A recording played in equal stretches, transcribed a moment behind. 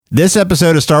This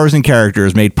episode of Star Wars in Character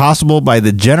is made possible by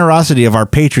the generosity of our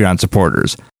Patreon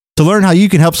supporters. To learn how you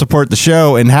can help support the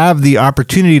show and have the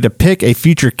opportunity to pick a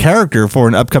future character for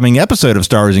an upcoming episode of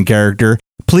Star Wars in Character,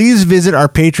 please visit our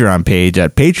Patreon page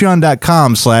at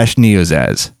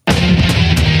patreon.com/neozaz.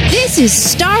 This is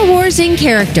Star Wars in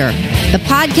Character, the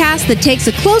podcast that takes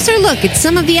a closer look at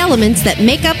some of the elements that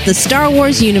make up the Star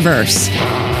Wars universe.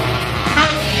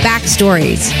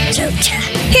 Backstories,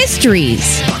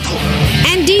 histories,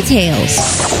 and details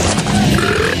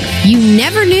you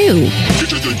never knew,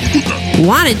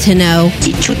 wanted to know,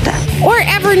 or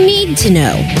ever need to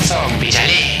know.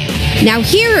 Now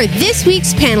here are this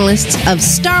week's panelists of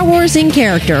Star Wars in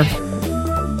Character.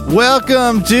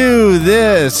 Welcome to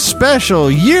this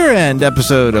special year-end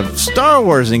episode of Star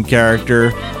Wars in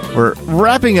Character. We're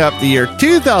wrapping up the year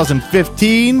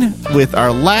 2015 with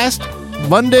our last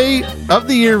Monday of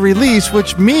the year release,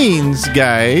 which means,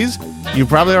 guys, you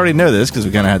probably already know this because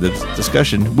we kind of had this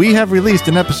discussion. We have released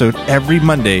an episode every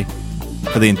Monday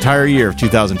for the entire year of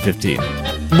 2015.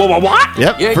 What?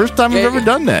 Yep, first time we've ever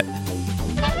done that.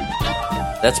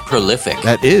 That's prolific.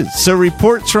 That is. So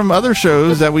reports from other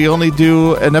shows that we only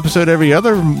do an episode every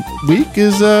other week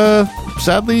is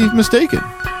sadly mistaken.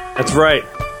 That's right.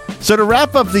 So to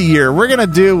wrap up the year, we're going to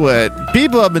do what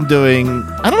people have been doing.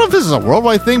 I don't know if this is a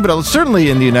worldwide thing, but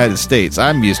certainly in the United States.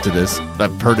 I'm used to this.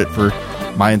 I've heard it for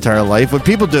my entire life. What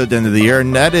people do at the end of the year,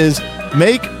 and that is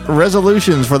make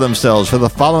resolutions for themselves for the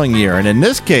following year. And in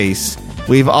this case,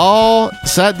 we've all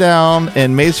sat down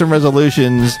and made some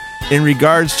resolutions in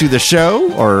regards to the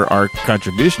show or our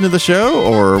contribution to the show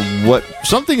or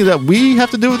something that we have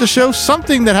to do with the show,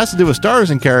 something that has to do with Star Wars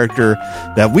in Character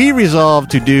that we resolve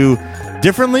to do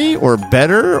differently or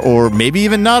better or maybe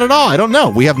even not at all. I don't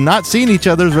know. We have not seen each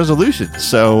other's resolutions.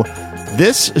 So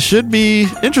this should be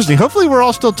interesting. Hopefully we're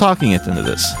all still talking at the end of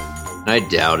this. I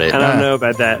doubt it. I don't know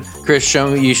about that. Chris, show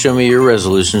me your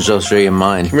resolutions. I'll show you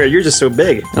mine. Come here, you're just so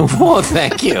big. Well,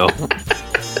 thank you.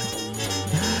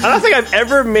 I don't think I've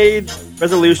ever made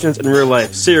resolutions in real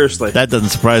life. Seriously. That doesn't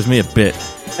surprise me a bit.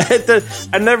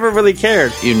 I never really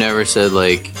cared. You never said,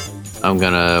 like, I'm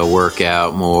going to work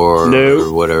out more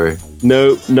or whatever?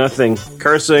 No, nothing.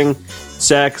 Cursing,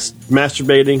 sex,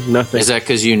 masturbating, nothing. Is that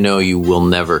because you know you will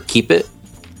never keep it?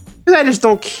 I just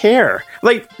don't care.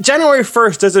 Like, January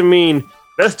 1st doesn't mean,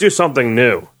 let's do something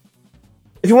new.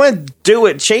 If you want to do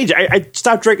it, change it. I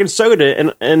stopped drinking soda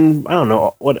in I don't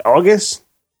know, August?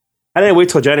 I didn't wait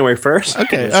till January 1st.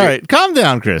 Okay, all right. Calm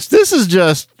down, Chris. This is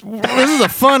a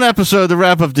fun episode to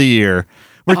wrap up the year.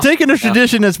 We're taking a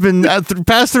tradition that's been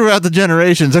passed throughout the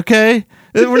generations, okay?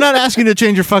 We're not asking you to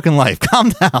change your fucking life. Calm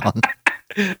down.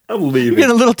 I'm leaving. You're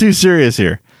getting a little too serious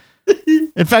here.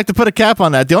 In fact, to put a cap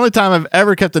on that, the only time I've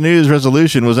ever kept a New Year's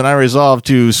resolution was when I resolved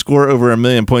to score over 1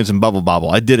 million points in Bubble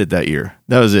Bobble. I did it that year.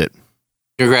 That was it.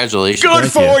 Congratulations.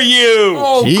 Good for you.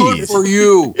 Oh, Jeez. Good for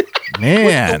you. Man.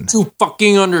 What don't you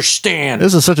fucking understand?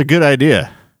 This is such a good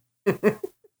idea.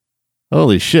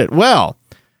 Holy shit. Well,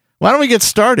 why don't we get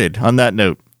started on that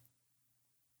note?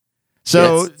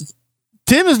 So, yes.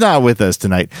 Tim is not with us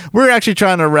tonight. We're actually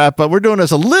trying to wrap up. We're doing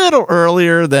this a little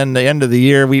earlier than the end of the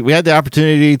year. We had the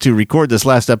opportunity to record this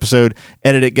last episode,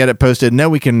 edit it, get it posted. Now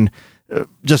we can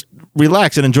just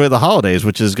relax and enjoy the holidays,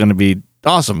 which is going to be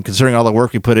awesome considering all the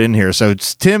work we put in here. So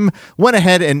Tim went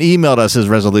ahead and emailed us his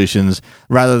resolutions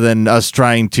rather than us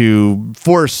trying to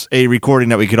force a recording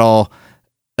that we could all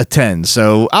attend.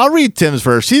 So I'll read Tim's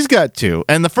first. He's got 2.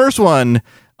 And the first one,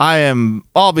 I am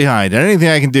all behind. And anything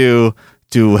I can do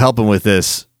to help him with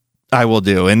this, I will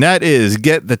do. And that is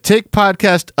get the Tick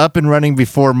podcast up and running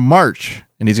before March.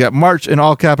 And he's got March in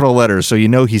all capital letters, so you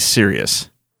know he's serious.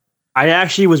 I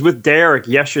actually was with Derek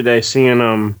yesterday seeing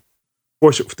The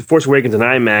Force Awakens in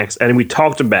IMAX, and we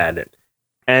talked about it.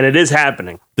 And it is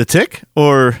happening. The Tick?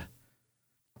 Or...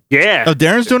 Yeah. Oh,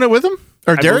 Darren's doing it with him?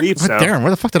 Or I Derek? believe so. Darren,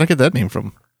 where the fuck did I get that name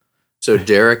from? So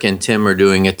Derek and Tim are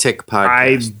doing a Tick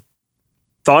podcast.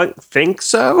 Think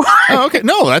so. Oh, okay.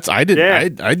 No,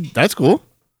 that's cool.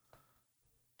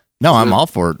 No, I'm all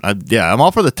for it. I'm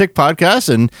all for the Tick podcast,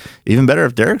 and even better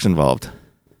if Derek's involved.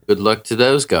 Good luck to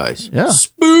those guys. Yeah.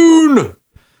 Spoon.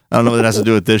 I don't know what it has to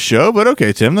do with this show, but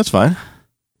okay, Tim, that's fine.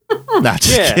 Not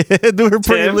just kidding. We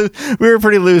were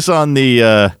pretty loose on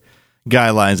the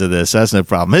guidelines of this. That's no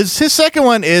problem. His second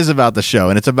one is about the show,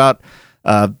 and it's about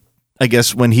I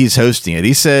guess when he's hosting it.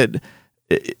 He said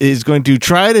he's going to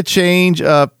try to change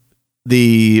up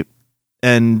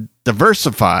and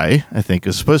diversify, I think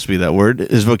is supposed to be that word,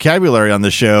 his vocabulary on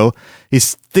the show. He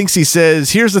thinks he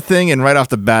says, here's the thing, and right off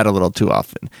the bat a little too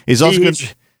often. He's also going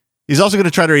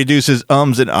to try to reduce his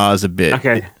ums and ahs a bit.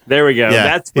 Okay, there we go.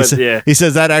 Yeah. He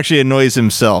says that actually annoys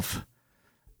himself.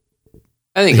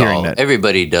 I think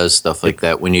everybody does stuff like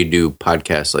that when you do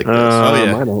podcasts like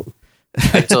this.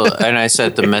 I don't. I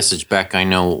sent the message back. I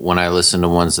know when I listen to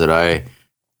ones that I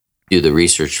do the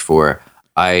research for,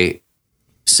 I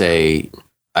say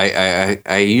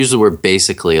I use the word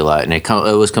basically a lot, and it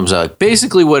always comes out like,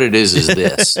 basically what it is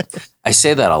this. I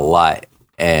say that a lot,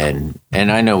 and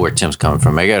I know where Tim's coming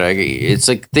from. It's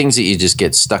like things that you just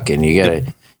get stuck in. You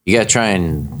gotta try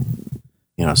and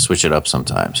switch it up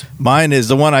sometimes. Mine is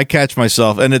the one I catch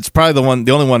myself, and it's probably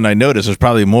the only one I notice. There's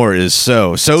probably more. Is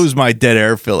so. So's my dead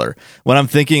air filler. When I'm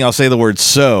thinking, I'll say the word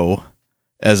so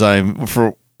as I'm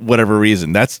for whatever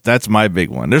reason. That's my big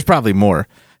one. There's probably more.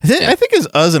 I think his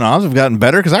uhs and ahs have gotten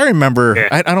better because I remember.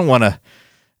 I don't want to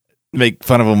make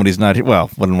fun of him when he's not here. Well,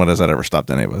 when has that ever stopped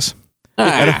any of us?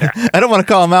 I don't want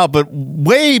to call him out, but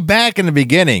way back in the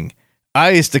beginning,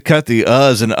 I used to cut the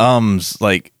uhs and ums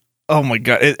like. Oh my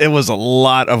God! It was a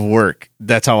lot of work.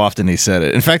 That's how often he said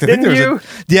it. In fact, I think there was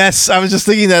yes. I was just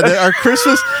thinking that our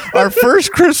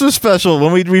first Christmas special,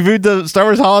 when we reviewed the Star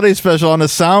Wars Holiday Special on the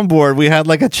soundboard, we had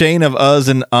like a chain of uhs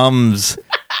and ums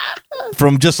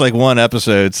from just like one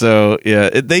episode. So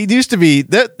yeah, they used to be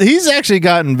that. He's actually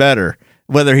gotten better,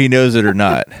 whether he knows it or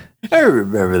not. I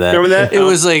remember that. Remember that? It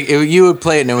was like you would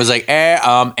play it, and it was like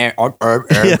Remember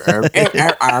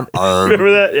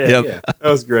that? Yeah, yeah. That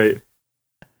was great.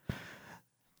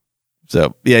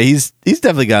 So yeah, he's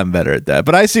definitely gotten better at that.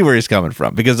 But I see where he's coming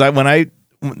from because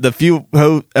the few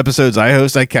episodes I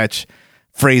host, I catch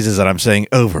phrases that I'm saying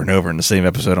over and over in the same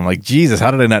episode. I'm like, Jesus,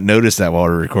 how did I not notice that while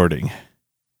we're recording?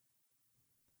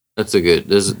 Those are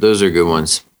good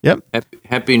ones. Yep.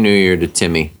 Happy New Year to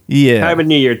Timmy. Yeah. Happy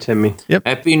New Year, Timmy. Yep.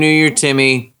 Happy New Year,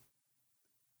 Timmy.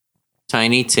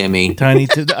 Tiny Timmy.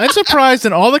 I'm surprised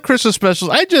in all the Christmas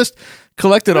specials. I just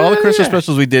collected all the Christmas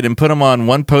specials we did and put them on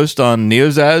one post on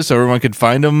NeoZaz so everyone could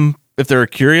find them if they were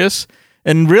curious,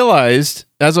 and realized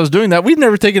as I was doing that, we'd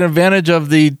never taken advantage of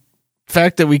the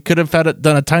fact that we could have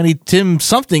done a Tiny Tim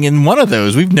something in one of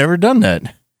those. We've never done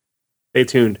that. Stay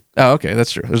tuned. Oh, okay.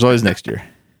 That's true. There's always next year.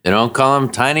 They don't call him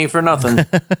Tiny for nothing.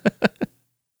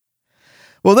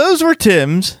 Well, those were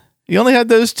Tim's. You only had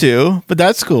those two, but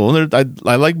that's cool.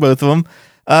 I like both of them.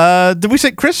 Did we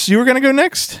say, Chris, you were going to go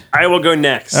next? I will go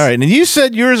next. All right. And you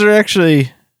said yours are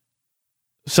actually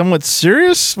somewhat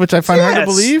serious, which I find hard to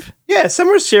believe. Yeah, some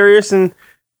are serious and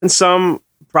some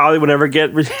probably will never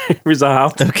get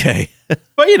resolved. Okay.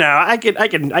 But I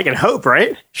can hope,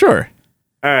 right? Sure.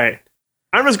 All right.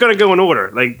 I'm just going to go in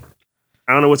order. Like,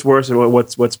 I don't know what's worse and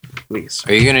what's least.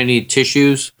 Are you going to need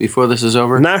tissues before this is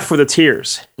over? Not for the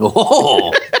tears.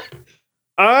 Oh.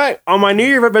 All right. On my New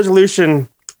Year resolution,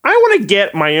 I want to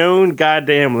get my own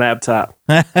goddamn laptop.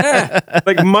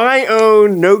 Like my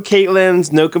own, no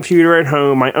Caitlin's, no computer at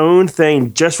home, my own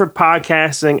thing just for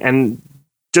podcasting and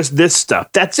just this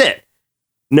stuff. That's it.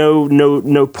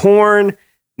 No porn,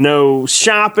 no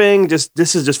shopping. This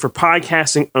is just for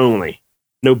podcasting only.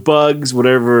 No bugs,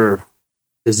 whatever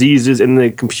diseases in the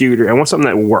computer. I want something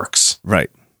that works. Right.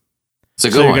 So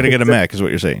you're going to get a Mac is what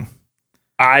you're saying.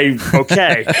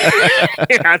 Okay.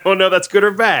 I don't know if that's good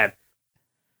or bad.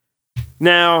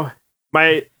 Now,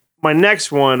 my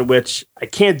next one, which I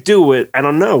can't do it, I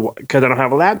don't know, because I don't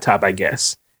have a laptop, I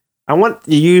guess. I want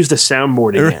to use the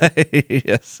soundboard again. Right.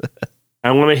 Yes. I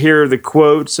want to hear the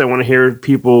quotes. I want to hear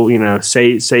people,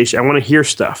 say. I want to hear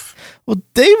stuff. Well,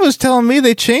 Dave was telling me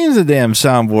they changed the damn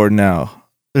soundboard now.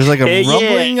 There's like a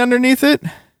rumbling underneath it.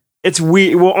 It's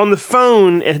weird. Well, on the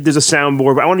phone, there's a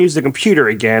soundboard, but I want to use the computer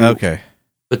again. Okay.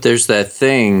 But there's that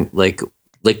thing, like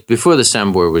before the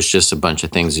soundboard was just a bunch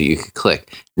of things that you could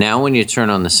click. Now when you turn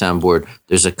on the soundboard,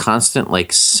 there's a constant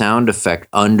sound effect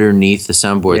underneath the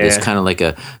soundboard. Yeah. That's kind of like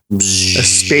a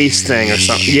space thing or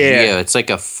something. Yeah. Yeah, it's like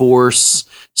a force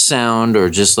sound or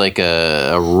just like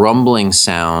a rumbling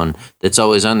sound that's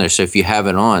always on there. So if you have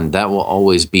it on, that will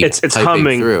always be it's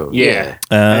humming through. Yeah.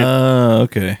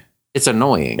 Okay. It's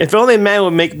annoying. If only man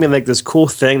would make me like this cool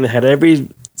thing that had every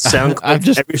sound clip,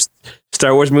 every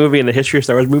Star Wars movie in the history of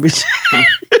Star Wars movies.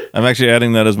 I'm actually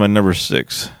adding that as my number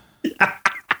 6. All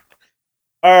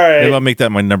right. Maybe I'll make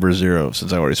that my number 0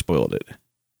 since I already spoiled it.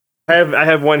 I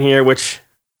have one here which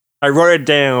I wrote it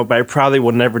down, but I probably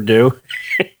will never do.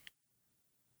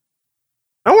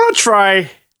 I want to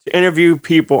try to interview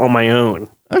people on my own.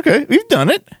 Okay, we've done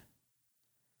it.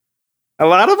 A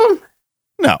lot of them?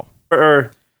 No.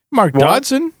 Or Mark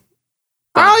Dodson.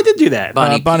 Oh, I did do that.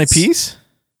 Bonnie Peace.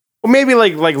 Well, maybe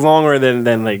like longer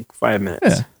than 5 minutes.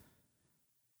 Yeah.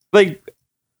 Like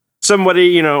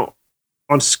somebody, on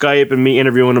Skype and me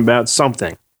interviewing about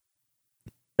something.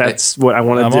 That's what I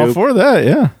want to do. I'm all for that,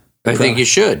 yeah. I think you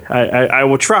should. I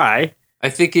will try. I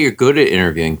think you're good at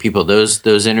interviewing people.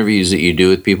 Those interviews that you do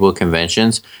with people at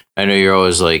conventions, I know you're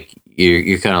always like,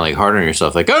 you're kind of like hard on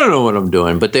yourself, like, I don't know what I'm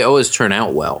doing, but they always turn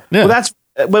out well. Yeah. Well, that's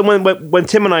when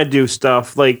Tim and I do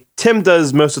stuff, like Tim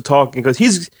does most of the talking because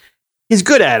he's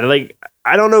good at it. Like,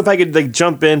 I don't know if I could like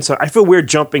jump in, so I feel weird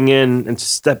jumping in and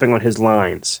stepping on his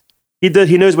lines. He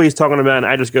knows what he's talking about, and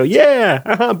I just go,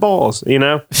 yeah, balls, you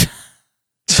know?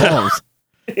 Balls.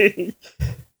 Here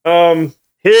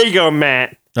you go,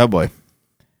 Matt. Oh boy.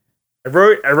 I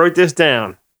wrote this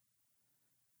down.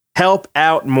 Help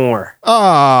out more.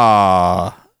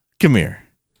 Ah, come here.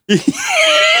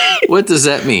 What does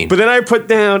that mean? But then I put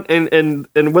down and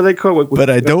what they call it. But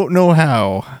I don't know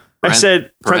how. I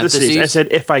said parentheses. I said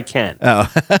if I can.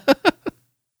 Oh.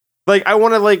 Like I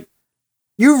want to like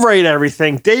you write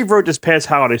everything. Dave wrote this past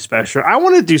holiday special. I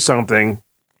want to do something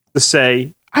to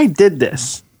say I did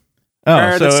this.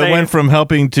 Oh, so it went from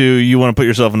helping to you want to put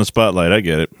yourself in the spotlight. I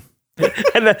get it.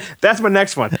 And that's my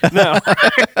next one. No,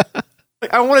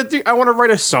 I want to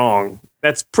write a song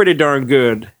that's pretty darn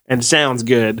good and sounds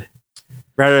good,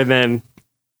 rather than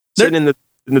sitting in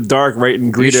the dark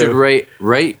writing Greedo.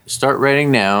 You should start writing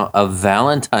now a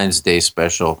Valentine's Day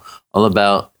special all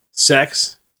about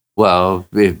sex. Well,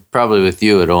 probably with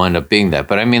you it'll end up being that,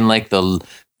 but I mean like the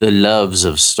loves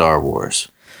of Star Wars.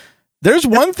 There's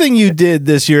one thing you did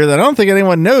this year that I don't think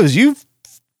anyone knows. You've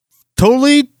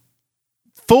totally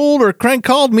fooled or crank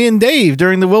called me and Dave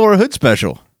during the Wilbur Hood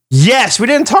special. Yes, we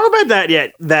didn't talk about that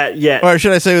yet. Or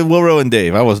should I say Wilbur and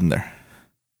Dave? I wasn't there.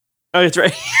 Oh, that's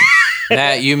right.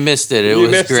 Matt, you missed it. It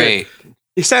was great.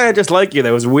 He sounded just like you.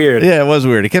 That was weird. Yeah, it was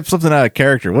weird. He kept something out of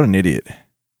character. What an idiot.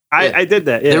 I did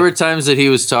that. Yeah. There were times that he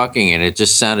was talking and it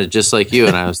just sounded just like you,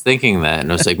 and I was thinking that,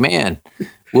 and I was like, man,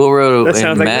 Wilbur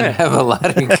and Matt have a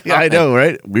lot in common. I know,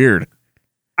 right? Weird.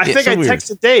 I think I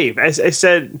texted Dave. I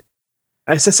said,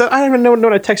 so I don't even know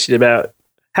what I texted you about.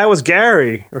 How was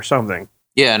Gary or something?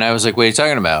 Yeah, and I was like, what are you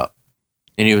talking about?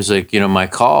 And he was like, my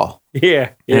call. Yeah.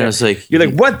 And I was like, you're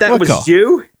like, what? That was call?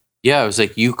 You? Yeah, I was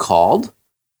like, you called?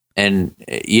 And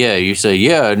yeah, you said,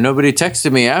 yeah, nobody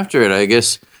texted me after it. I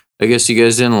guess you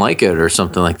guys didn't like it or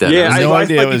something like that. Yeah, I had no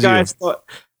idea it was you.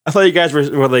 I thought you guys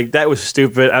were like, that was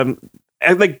stupid. And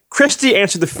like Christy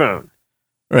answered the phone.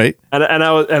 Right. And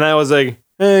I was like,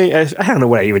 hey, I don't know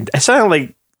what I sounded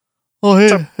like. Oh,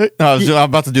 hey. No, I'm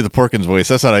about to do the Porkins voice.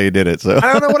 That's not how you did it. So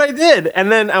I don't know what I did.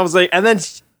 And then I was like, and then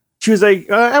she was like,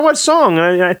 what song?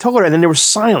 And I told her, and then there was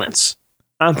silence.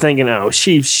 I'm thinking, oh,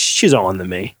 she's on to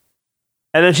me.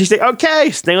 And then she's like, okay,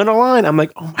 stay on the line. I'm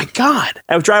like, oh my God.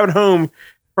 I was driving home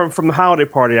from the holiday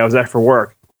party I was at for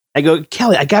work. I go,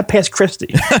 Kelly, I got past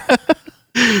Christy.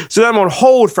 So then I'm on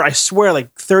hold for, I swear,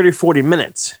 like 30, 40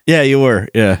 minutes. Yeah, you were.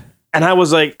 Yeah. And I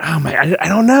was like, oh my, I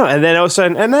don't know. And then all of a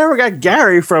sudden, and then we got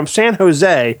Gary from San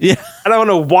Jose. Yeah. I don't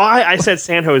know why I said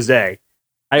San Jose.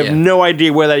 I have no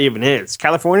idea where that even is.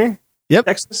 California? Yep.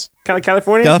 Texas?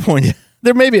 California? California.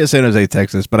 There may be a San Jose,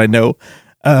 Texas, but I know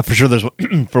for sure there's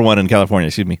for one in California.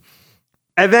 Excuse me.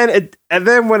 And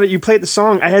then when you played the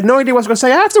song, I had no idea what I was going to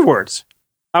say afterwards.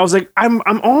 I was like, I'm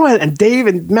on, and Dave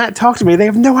and Matt talked to me. They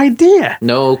have no idea.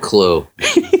 No clue.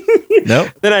 Nope.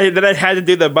 Then I had to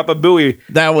do the Baba Booey.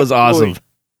 That was awesome.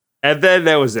 And then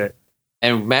that was it.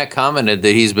 And Matt commented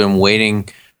that he's been waiting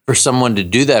for someone to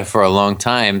do that for a long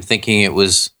time, thinking it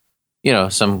was,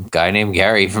 some guy named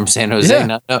Gary from San Jose,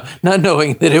 not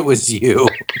knowing that it was you.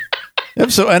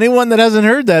 Yep. So anyone that hasn't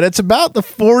heard that, it's about the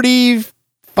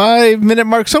 45-minute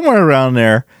mark, somewhere around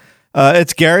there.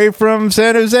 It's Gary from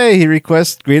San Jose. He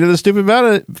requests Greedo the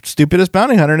stupidest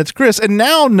bounty hunter, and it's Chris. And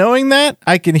now knowing that,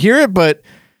 I can hear it, but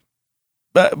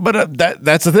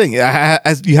that's the thing.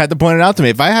 As you had to point it out to me.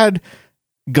 If I had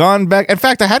gone back, in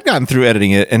fact, I had gone through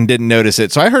editing it and didn't notice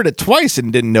it, so I heard it twice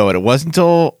and didn't know it. It wasn't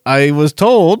until I was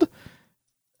told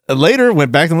later,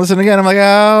 went back and listened again. I'm like,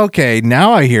 oh, okay,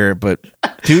 now I hear it. But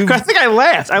I think I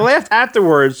laughed. I laughed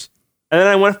afterwards. And then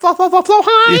I went, flow,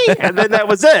 hi. Yeah. And then that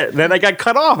was it. Then I got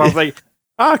cut off. I was like,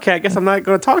 okay, I guess I'm not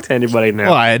going to talk to anybody now.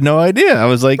 Well, I had no idea. I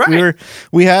was like,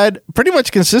 we had pretty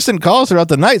much consistent calls throughout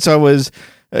the night. So I was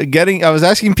I was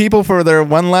asking people for their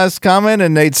one last comment,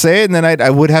 and they'd say it, and then I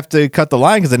would have to cut the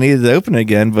line because I needed to open it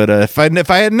again. But if I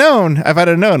had known,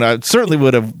 I certainly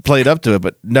would have played up to it.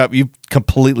 But no, you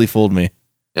completely fooled me.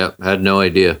 Yep, had no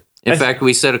idea. In fact,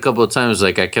 we said a couple of times,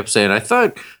 like I kept saying, I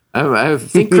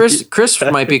think Chris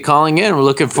might be calling in. We're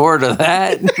looking forward to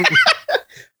that.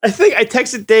 I think I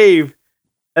texted Dave,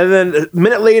 and then a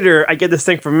minute later, I get this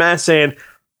thing from Matt saying,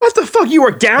 what the fuck, you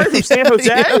were Gary from San Jose?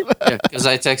 Yeah, because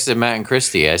I texted Matt and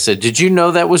Christy. I said, did you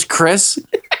know that was Chris?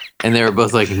 And they were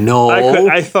both like, no.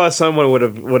 I thought someone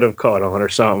would have caught on or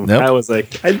something. Nope. I was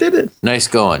like, I did it. Nice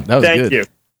going. That was Thank good. you.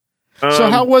 So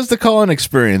how was the call-in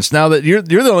experience? Now that you're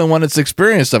the only one that's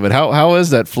experienced of it, how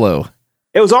is that flow?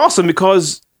 It was awesome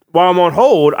because while I'm on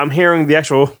hold, I'm hearing the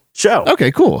actual show.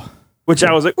 Okay, cool. Which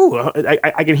I was like, ooh,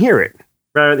 I can hear it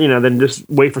rather than just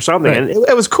wait for something. Right. And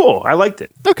it was cool. I liked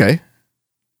it. Okay,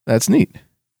 that's neat.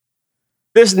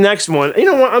 This next one, you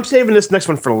know what? I'm saving this next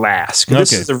one for last. 'Cause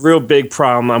this is a real big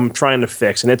problem I'm trying to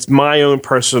fix, and it's my own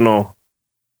personal.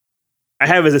 I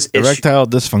have this issue. Erectile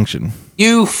dysfunction.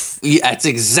 That's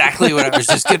exactly what I was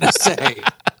just gonna say.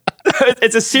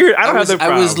 It's a serious. I don't have the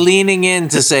problem. I was leaning in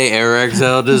to say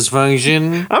erectile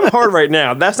dysfunction. I'm hard right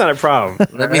now. That's not a problem.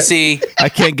 Let me see. I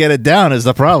can't get it down is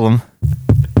the problem.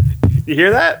 You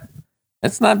hear that?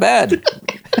 That's not bad.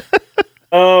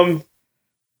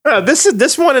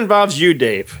 This one involves you,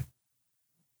 Dave.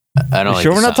 I don't.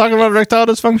 Sure, we're not talking about erectile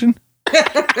dysfunction.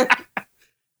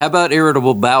 How about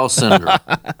irritable bowel syndrome?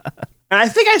 And I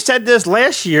think I said this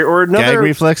last year or Gag another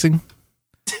reflexing.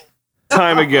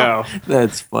 time ago.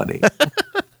 That's funny.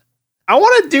 I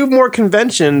want to do more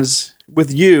conventions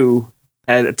with you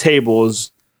at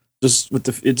tables, just with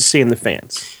just seeing the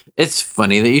fans. It's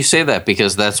funny that you say that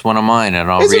because that's one of mine, and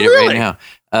I'll Is read it it really? right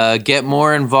now. Get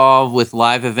more involved with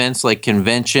live events like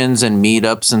conventions and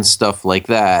meetups and stuff like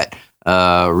that.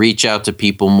 Reach out to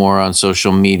people more on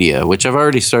social media, which I've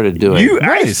already started doing.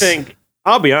 Nice.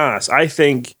 I'll be honest, I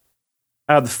think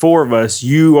out of the four of us,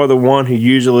 you are the one who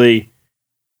usually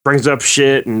brings up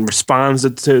shit and responds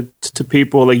to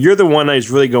people. Like, you're the one that is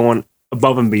really going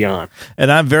above and beyond.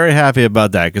 And I'm very happy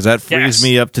about that because that frees Yes.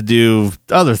 me up to do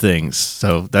other things.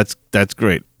 So that's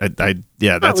great.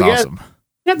 That's awesome.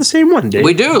 You have the same one, Dave.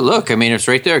 We do. Look, I mean, it's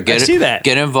right there. I see that.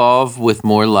 Get involved with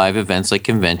more live events like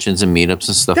conventions and meetups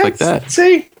and stuff like that.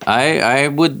 See? I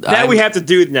would. That we have to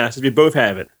do it now, since we both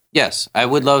have it. Yes, I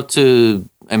would love to.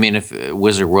 I mean, if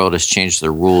Wizard World has changed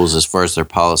their rules as far as their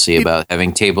policy about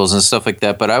having tables and stuff like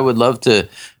that, but I would love to.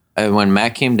 When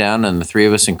Matt came down and the three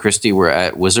of us and Christy were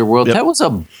at Wizard World, that was a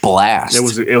blast. It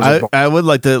was I would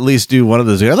like to at least do one of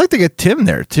those. I'd like to get Tim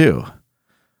there too.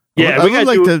 yeah, I would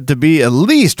like to be at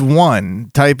least one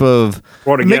type of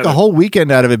make a whole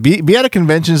weekend out of it. Be at a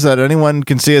convention so that anyone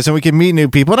can see us and we can meet new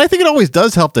people. And I think it always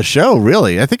does help the show.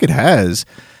 Really, I think it has.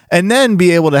 And then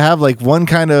be able to have like one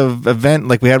kind of event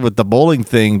like we had with the bowling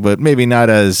thing, but maybe not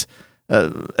as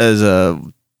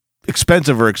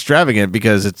expensive or extravagant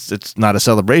because it's not a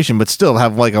celebration, but still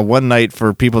have like a one night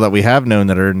for people that we have known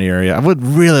that are in the area. I would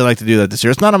really like to do that this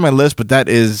year. It's not on my list, but I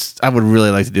would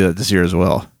really like to do that this year as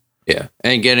well. Yeah,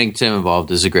 and getting Tim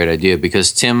involved is a great idea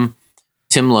because Tim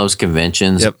loves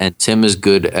conventions and Tim is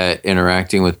good at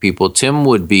interacting with people. Tim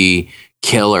would be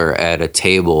killer at a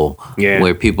table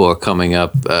where people are coming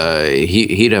up.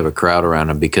 He'd have a crowd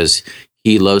around him because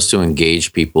he loves to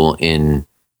engage people in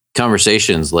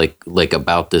conversations like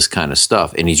about this kind of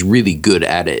stuff, and he's really good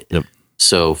at it. Yep.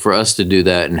 So for us to do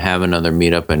that and have another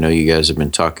meetup, I know you guys have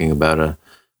been talking about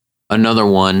another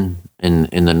one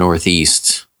in the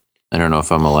Northeast. I don't know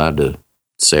if I'm allowed to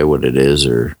say what it is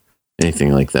or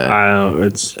anything like that. I don't know.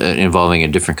 It's involving a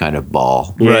different kind of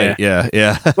ball. Right. Yeah.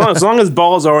 as long as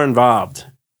balls are involved.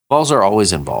 Balls are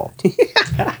always involved.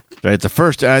 Right. The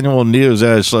first annual Neo's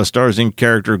Stars Inc.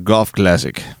 Character Golf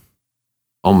Classic.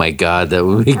 Oh my God, that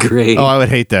would be great. Oh, I would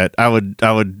hate that. I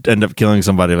would end up killing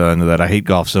somebody by the end of that. I hate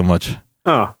golf so much.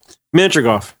 Oh, miniature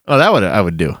golf. Oh, that I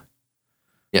would do.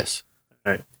 Yes.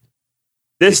 All right.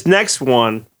 This next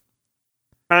one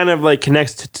kind of like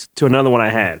connects to another one I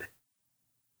had.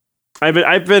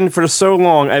 I've been for so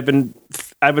long. I've been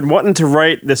wanting to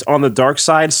write this On the Dark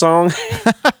Side song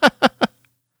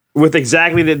with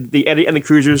exactly the Eddie and the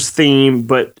Cruisers theme,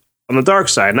 but on the dark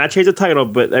side. Not change the title,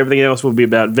 but everything else will be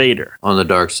about Vader. On the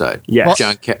dark side. Yes.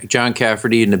 John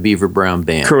Cafferty and the Beaver Brown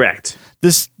Band. Correct.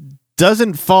 This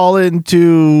doesn't fall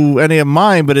into any of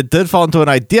mine, but it did fall into an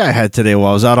idea I had today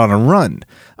while I was out on a run.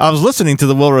 I was listening to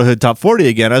the Wilbur Hood Top 40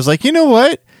 again. I was like, you know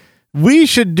what? We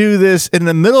should do this in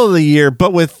the middle of the year,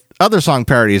 but with other song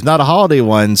parodies, not a holiday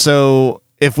one. So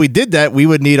if we did that, we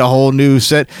would need a whole new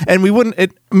set, and we wouldn't.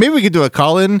 Maybe we could do a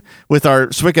call-in with our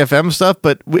SWIC FM stuff,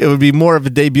 but it would be more of a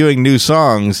debuting new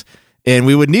songs, and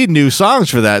we would need new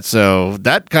songs for that. So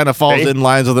that kind of falls in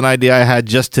lines with an idea I had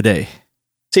just today.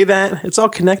 See that? It's all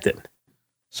connected.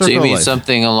 So you mean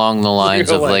something along the lines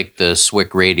of like the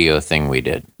SWIC radio thing we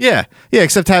did? Yeah,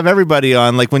 except have everybody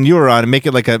on, like when you were on, and make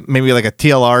it like maybe like a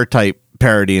TLR type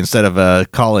parody instead of a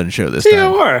call-in show this time.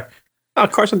 TLR. Oh,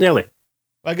 Carson Daly.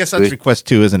 I guess that's request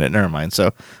 2, isn't it? Never mind.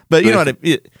 So, but you know what?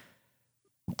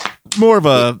 More of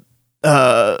a.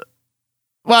 Well,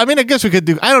 I mean, I guess we could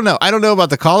do. I don't know. I don't know about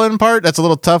the call-in part. That's a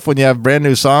little tough when you have brand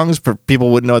new songs.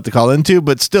 People wouldn't know what to call into.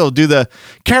 But still,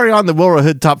 carry on the Wilbur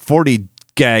Hood Top 40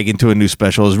 gag into a new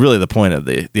special is really the point of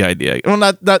the idea. Well,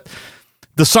 not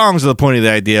the songs are the point of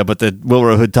the idea, but the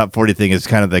Wilbur Hood Top 40 thing is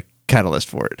kind of the catalyst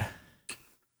for it.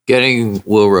 Getting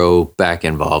Wilro back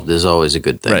involved is always a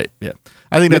good thing. Right, yeah.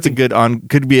 I think that's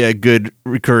could be a good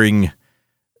recurring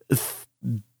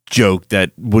joke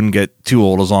that wouldn't get too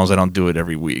old as long as I don't do it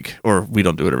every week, or we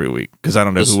don't do it every week, because I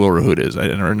don't know who Wilbur Hood is. I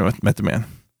never met the man.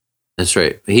 That's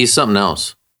right. He's something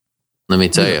else. Let me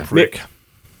tell you. Rick.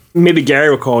 Maybe Gary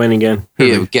will call in again.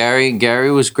 Yeah,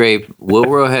 Gary was great.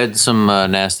 Wilro had some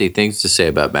nasty things to say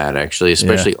about Matt, actually,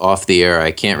 especially off the air.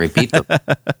 I can't repeat them.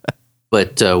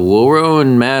 But Wilro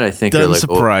and Matt, I think, doesn't are like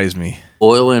surprise me.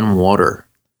 Oil and water.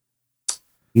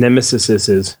 Nemesis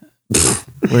is.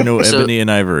 We're no ebony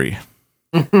and ivory.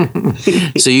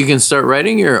 So you can start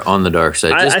writing your On the Dark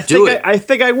Side. Just do it. I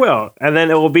think I will, and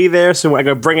then it will be there, so I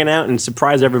go bring it out and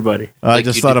surprise everybody. I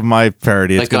just thought of my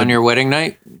parody. Like on your wedding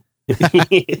night.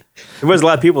 There was a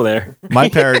lot of people there. My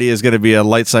parody is going to be a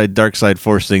light side, dark side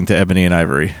force thing to ebony and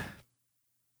ivory.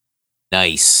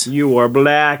 Nice. You are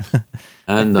black.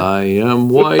 And I am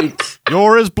white.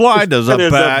 You're as blind as a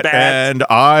bat, and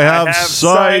I have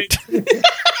sight.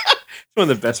 It's one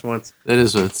of the best ones.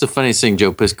 It's the funniest thing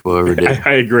Joe Piscopo ever did.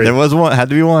 I agree. There was one. Had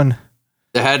to be one.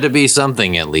 There had to be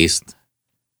something at least.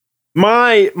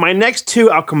 My next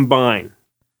two, I'll combine.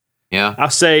 Yeah. I'll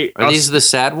say. Are these the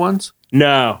sad ones?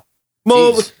 No.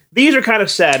 Well, Jeez. these are kind of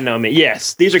sad now, man.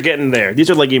 Yes, these are getting there. These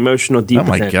are like emotional, deep. Oh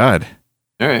my God.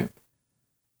 All right.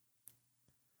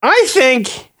 I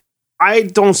think I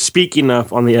don't speak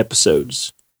enough on the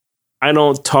episodes. I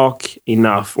don't talk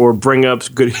enough or bring up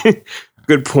good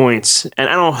good points. And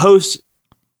I don't host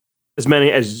as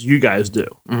many as you guys do.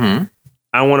 Mm-hmm.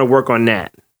 I want to work on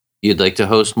that. You'd like to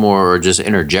host more or just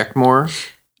interject more?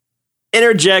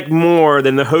 Interject more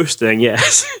than the hosting,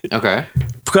 yes. Okay.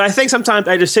 Because I think sometimes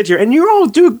I just sit here and you all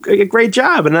do a great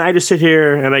job. And then I just sit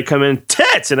here and I come in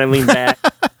tits and I lean back.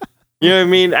 You know what I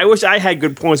mean? I wish I had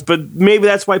good points, but maybe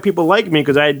that's why people like me,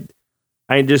 because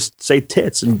I just say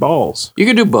tits and balls. You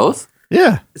can do both.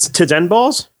 Yeah. It's tits and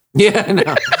balls? Yeah,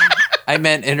 no. I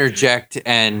meant interject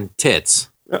and tits.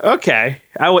 Okay.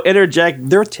 I will interject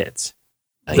their tits.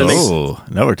 Oh,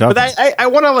 now we're talking. But I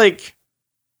want to, like,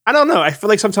 I don't know. I feel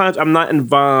like sometimes I'm not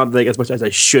involved like as much as I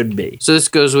should be. So this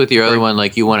goes with your other one.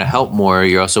 Like, you want to help more.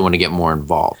 You also want to get more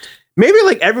involved. Maybe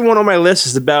like everyone on my list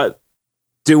is about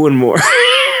doing more.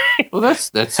 Well,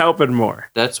 that's helping more.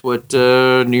 That's what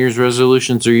New Year's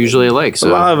resolutions are usually like. So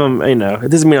a lot of them, you know, it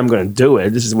doesn't mean I'm going to do it.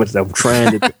 This is what I'm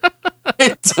trying to do.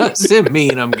 It doesn't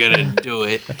mean I'm going to do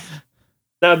it.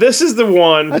 Now, this is the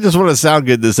one. I just want to sound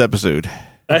good this episode.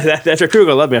 That's your crew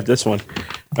gonna love me after this one.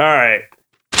 All right,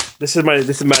 this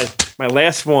is my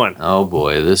last one. Oh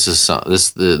boy, there's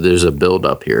a build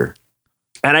up here,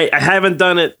 and I haven't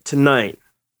done it tonight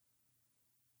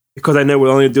because I know we're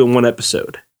only doing one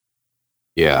episode.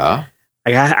 Yeah,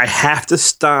 I have to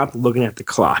stop looking at the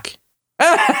clock.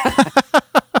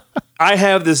 I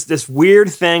have this weird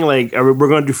thing, like we're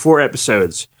going to do 4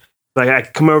 episodes. Like I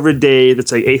come over a day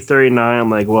that's like 8:39. I'm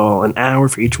like, well, an hour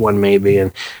for each one maybe,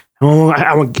 and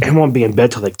I won't be in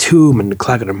bed till like 2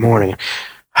 o'clock in the morning.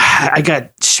 I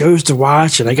got shows to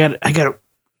watch, and I got to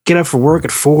get up for work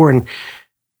at 4. And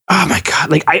oh my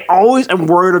God, like I always am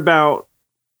worried about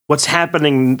what's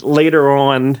happening later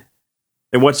on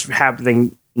and what's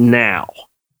happening now.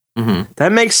 Mm-hmm.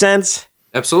 That makes sense.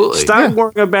 Absolutely. Stop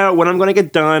worrying about when I'm going to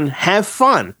get done. Have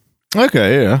fun.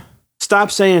 Okay, yeah.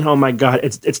 Stop saying, "Oh my God,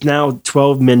 it's now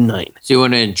 12 midnight." So you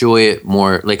want to enjoy it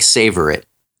more, like savor it.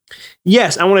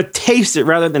 Yes, I want to taste it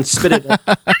rather than spit it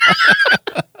out.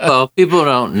 Well, people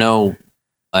don't know.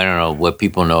 I don't know what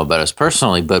people know about us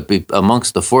personally, but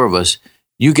amongst the 4 of us,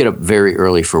 you get up very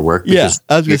early for work. Yeah,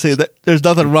 I was going to say that there's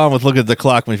nothing wrong with looking at the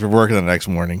clock when you're working the next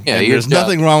morning. Yeah, there's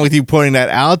nothing wrong with you pointing that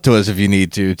out to us if you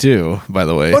need to, too, by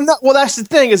the way. Well, that's the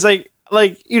thing is like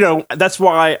you know, that's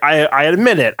why I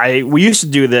admit it. We used to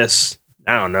do this,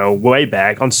 I don't know, way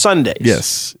back on Sundays.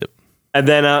 Yes. Yep. And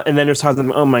then there's times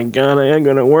I'm, oh my God, I ain't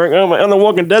gonna work. Oh my, and the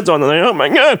Walking Dead's on. Like, oh my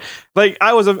God, like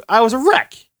I was a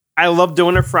wreck. I love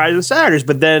doing it Fridays and Saturdays,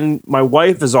 but then my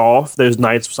wife is off those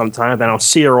nights sometimes, and I don't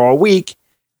see her all week.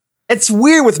 It's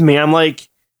weird with me. I'm like,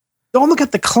 don't look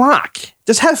at the clock.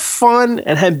 Just have fun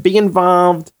and be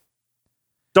involved.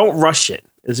 Don't rush it.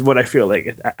 Is what I feel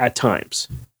like at times.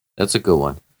 That's a good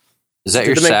one. Is that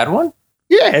your sad one?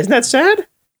 Yeah, isn't that sad?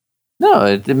 No,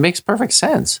 it makes perfect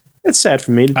sense. It's sad for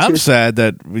me. I'm sad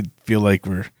that we feel like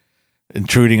we're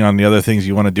intruding on the other things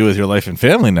you want to do with your life and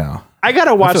family now. I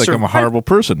gotta watch. I feel like I'm a horrible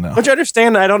person now. Don't you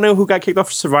understand? I don't know who got kicked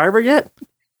off Survivor yet.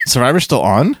 Survivor's still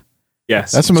on?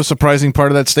 Yes. That's the most surprising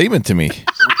part of that statement to me.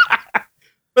 But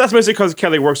that's mostly because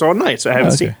Kelly works all night, so I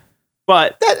haven't seen.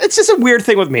 But it's just a weird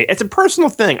thing with me. It's a personal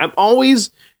thing. I'm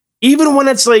always, even when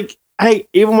it's like,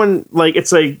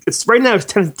 it's right now it's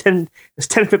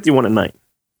 10:51 at night.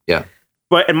 Yeah.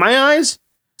 But in my eyes,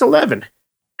 it's 11.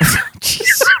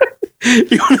 Jeez.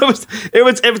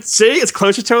 It's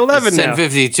closer to 11 now.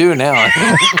 10:52 now.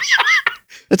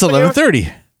 It's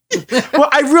 11:30. Well,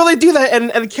 I really do that,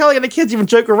 and Kelly and the kids even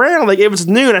joke around. Like, it was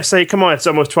noon, I say, come on, it's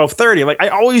almost 12:30. Like, I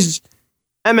always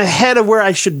am ahead of where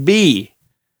I should be,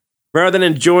 rather than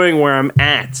enjoying where I'm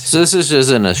at. So this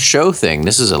isn't a show thing.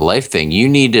 This is a life thing. You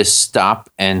need to stop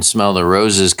and smell the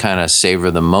roses, kind of savor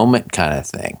the moment kind of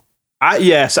thing. I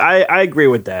agree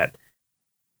with that.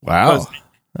 Wow.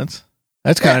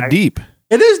 That's kind of deep.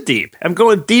 It is deep. I'm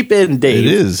going deep in, Dave.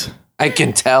 It is. I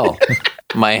can tell.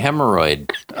 My hemorrhoid.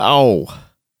 Oh.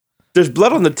 There's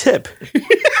blood on the tip.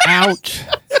 Ouch.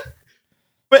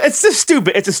 But it's just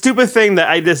stupid. It's a stupid thing that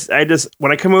I just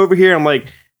when I come over here, I'm like,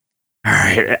 all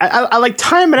right, I like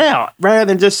time it out rather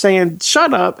than just saying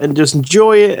shut up and just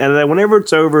enjoy it. And then whenever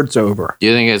it's over, it's over. Do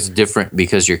you think it's different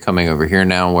because you're coming over here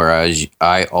now, whereas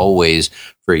I always,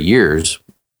 for years,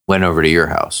 went over to your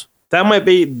house? That might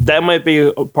be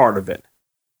a part of it.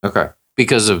 Okay.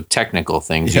 Because of technical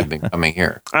things, you've been coming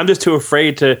here. I'm just too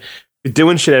afraid to be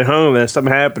doing shit at home and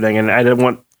something happening, and I didn't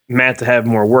want Matt to have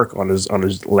more work on his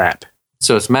lap.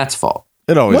 So it's Matt's fault.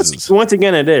 It always is. Once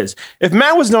again, it is. If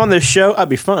Matt wasn't on this show, I'd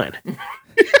be fine.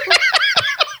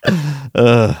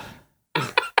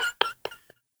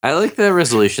 I like that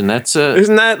resolution.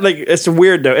 Isn't that like, it's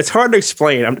weird though. It's hard to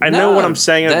explain. I know what I'm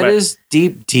saying. That is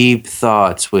deep, deep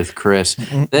thoughts with Chris.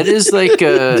 That is like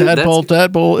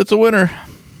tadpole. It's a winner.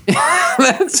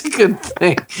 That's a good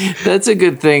thing. That's a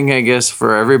good thing, I guess,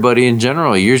 for everybody in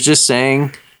general. You're just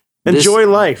saying, enjoy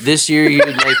life. This year, you'd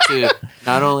like to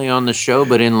not only on the show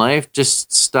but in life,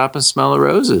 just stop and smell the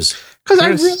roses. Because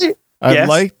I'd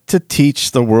like to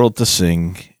teach the world to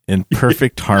sing in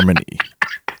perfect harmony.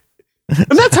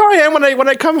 And that's how I am when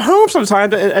I come home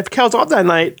sometimes. If Kel's off that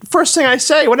night, first thing I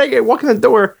say when I walk in the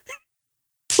door,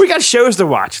 we got shows to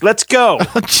watch. Let's go. Oh,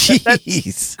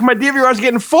 jeez. My DVR's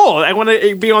getting full. I want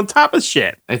to be on top of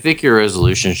shit. I think your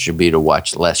resolution should be to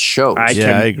watch less shows. I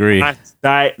agree.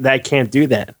 I can't do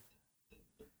that.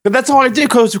 But that's all I do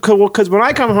because when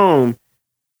I come home,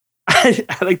 I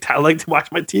like to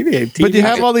watch my TV. But you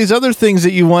have all these other things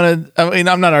that you want to. I mean,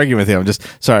 I'm not arguing with you. I'm just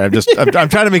sorry. I'm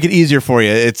trying to make it easier for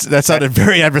you. That sounded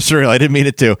very adversarial. I didn't mean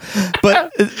it to.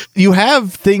 But you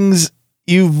have things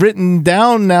you've written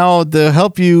down now to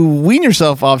help you wean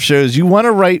yourself off shows. You want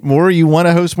to write more. You want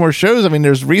to host more shows. I mean,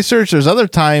 there's research. There's other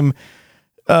time.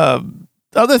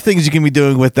 Other things you can be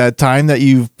doing with that time that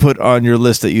you've put on your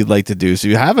list that you'd like to do. So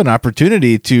you have an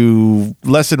opportunity to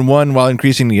lessen one while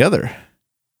increasing the other.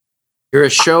 You're a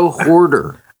show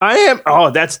hoarder. I am.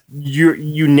 Oh, that's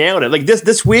you nailed it. Like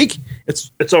this week,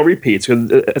 it's all repeats because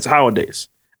it's holidays.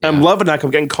 Yeah. I'm loving that. I'm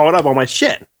getting caught up on my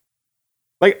shit.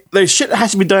 Like there's shit that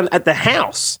has to be done at the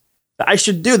house that I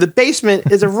should do. The basement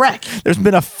is a wreck. There's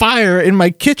been a fire in my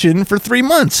kitchen for 3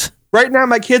 months. Right now,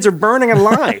 my kids are burning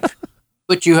alive.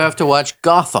 But you have to watch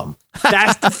Gotham.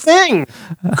 That's the thing.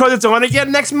 Because it's on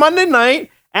again next Monday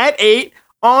night at 8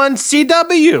 on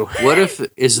CW. What if,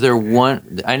 is there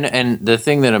one, and the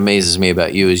thing that amazes me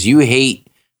about you is you hate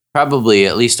probably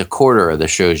at least a quarter of the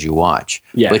shows you watch.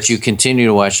 Yes. But you continue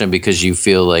to watch them because you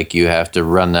feel like you have to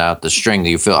run out the string, that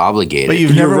you feel obligated. But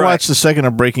you've never watched the second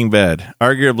of Breaking Bad,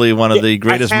 arguably one of the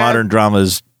greatest modern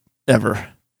dramas ever.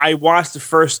 I watched the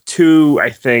first two,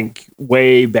 I think,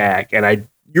 way back, and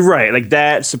you're right, like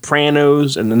that,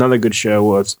 Sopranos, and another good show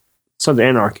was Sons of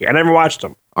Anarchy. I never watched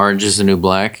them. Orange is the New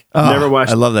Black? Never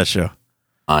watched I love that show.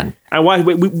 I watched.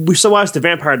 We still watched the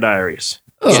Vampire Diaries.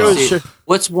 Oh.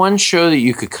 What's one show that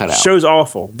you could cut out? Show's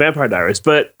awful, Vampire Diaries,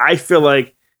 but I feel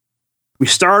like we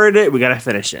started it, we got to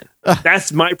finish it.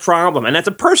 That's my problem, and that's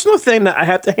a personal thing that I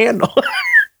have to handle.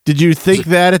 Did you think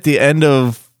that at the end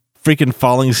of freaking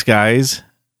Falling Skies?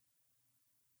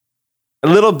 A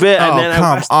little bit. Oh, and then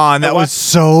come on. That was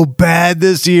so bad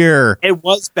this year. It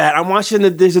was bad. I'm watching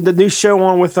the new show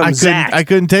on with Zach. I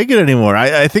couldn't take it anymore.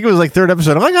 I think it was like third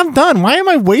episode. I'm like, I'm done. Why am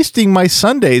I wasting my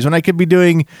Sundays when I could be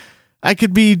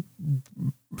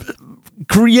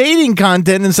creating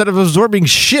content instead of absorbing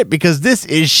shit, because this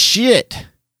is shit.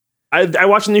 I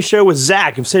watched a new show with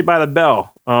Zach from Saved by the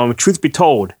Bell. Truth Be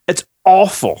Told. It's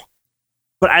awful.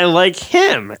 But I like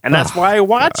him, and that's why I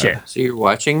watch it. So you're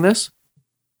watching this?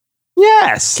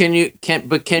 Yes. Yeah.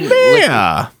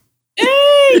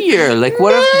 Like,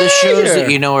 what if the shows that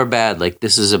you know are bad? Like,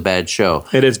 this is a bad show.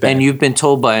 It is bad. And you've been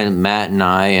told by Matt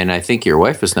and I think your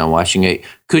wife is now watching it.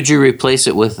 Could you replace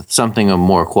it with something of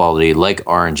more quality, like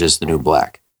Orange is the New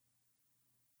Black?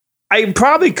 I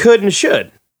probably could and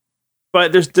should,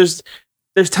 but there's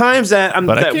times that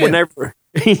we're never.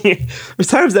 There's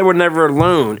times that we're never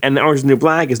alone, and Orange is the New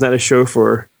Black is not a show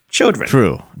for children.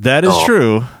 True, that is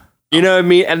true. You know what I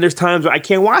mean? And there's times where I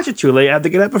can't watch it too late. I have to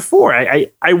get up before. I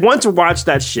want to watch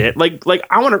that shit. Like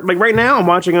I want to. Like right now, I'm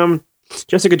watching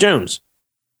Jessica Jones.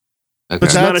 Okay. But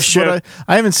it's not a show.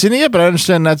 I haven't seen it yet, but I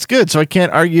understand that's good. So I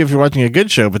can't argue if you're watching a good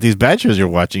show. But these bad shows you're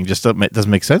watching just doesn't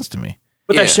make sense to me.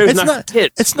 But that show's not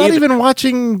kids. It's not even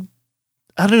watching.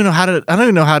 I don't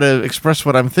even know how to express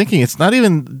what I'm thinking. It's not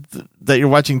even that you're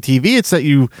watching TV. It's that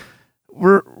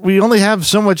we only have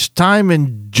so much time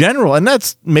in general, and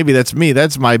that's me.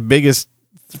 That's my biggest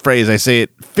phrase. I say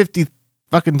it 50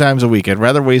 fucking times a week. I'd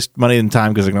rather waste money than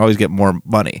time because I can always get more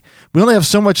money. We only have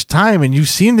so much time, and you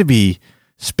seem to be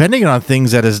spending it on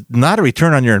things that is not a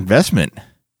return on your investment.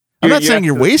 I'm not saying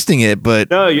you're wasting it, but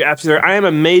no, you're absolutely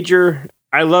right.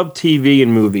 I love TV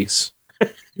and movies.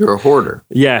 You're a hoarder.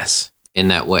 Yes. In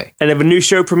that way. And if a new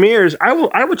show premieres, I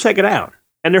will check it out.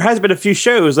 And there has been a few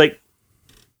shows, like,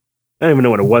 I don't even know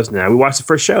what it was now. We watched the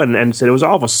first show and said it was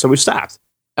awful, so we stopped.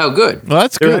 Oh, good. Well,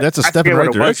 that's good. That's a step in the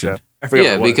right direction.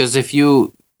 Yeah, because if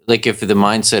the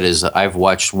mindset is, I've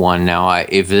watched one now,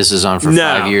 if this is on for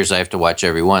 5 years, I have to watch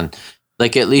every one.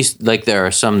 Like, at least, like, there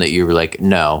are some that you were like,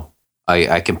 no,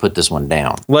 I can put this one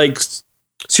down. Like,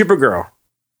 Supergirl.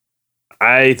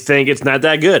 I think it's not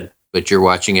that good. But you're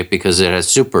watching it because it has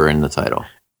super in the title.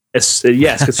 Yes,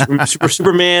 because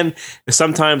Superman is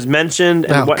sometimes mentioned.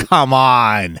 And come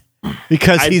on.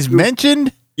 Because he's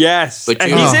mentioned? Yes. But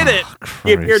he's in it. Christ.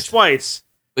 He appeared twice.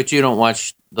 But you don't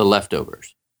watch The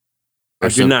Leftovers. I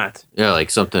do not. Yeah, like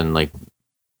something like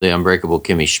The Unbreakable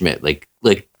Kimmy Schmidt. Like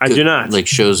I do not. Like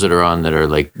shows that are on that are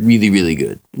like really, really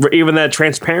good. Even that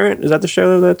Transparent, is that the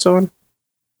show that's on?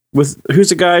 Who's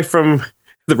the guy from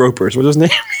The Ropers? What's his name?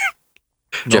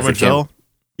 Jeffrey Tambor.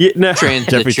 Yeah, no.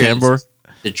 Jeffrey Tambor.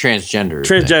 The transgender.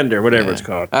 Transgender, whatever it's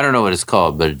called. I don't know what it's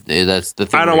called, but that's the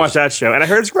thing. I don't watch that show, and I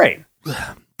heard it's great.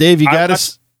 Dave, you got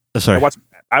us. Sorry.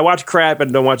 I watch crap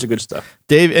and don't watch the good stuff.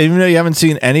 Dave, even though you haven't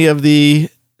seen any of the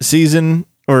season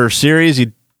or series,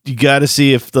 you got to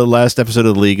see if the last episode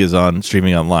of The League is on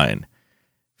streaming online.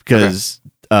 Because,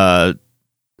 what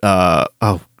the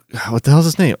hell's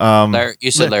his name?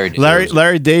 You said Larry David.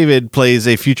 Larry David plays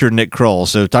a future Nick Kroll.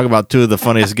 So talk about two of the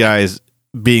funniest guys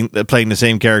playing the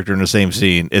same character in the same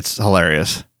scene. It's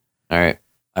hilarious. All right,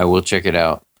 I will check it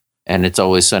out. And It's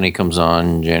Always Sunny comes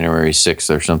on January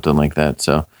 6th or something like that.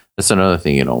 So that's another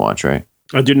thing you don't watch, right?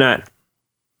 I do not.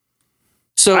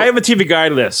 So I have a TV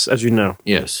guide list, as you know.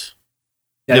 Yes.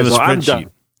 You have a spreadsheet.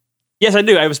 Yes, I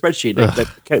do. I have a spreadsheet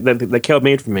that Kel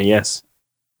made for me. Yes.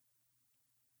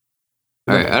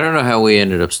 All right, I don't know how we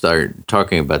ended up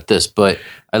talking about this, but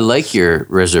I like your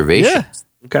reservations.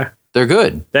 Yeah. Okay. They're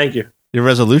good. Thank you. Your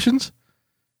resolutions?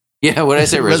 Yeah, what did I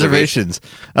say? Reservations.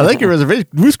 I like your reservation.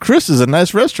 Ruth's Chris is a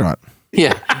nice restaurant.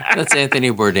 Yeah, that's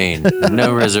Anthony Bourdain.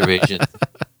 No reservations.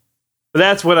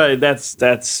 That's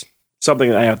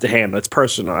something I have to handle. It's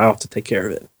personal. I have to take care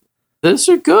of it. Those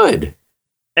are good.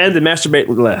 And to masturbate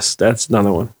less. That's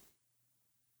another one.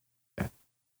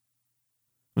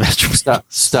 Stop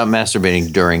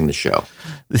masturbating during the show.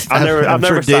 I'm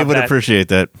sure Dave would appreciate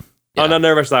that. Yeah. I'll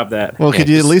never stop that. Well, could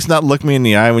you at least not look me in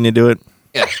the eye when you do it?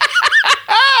 Yeah.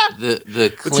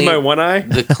 What's in my one eye?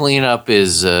 The cleanup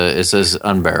is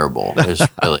unbearable. It's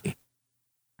really.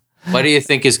 Why do you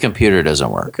think his computer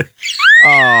doesn't work?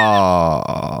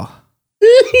 Oh.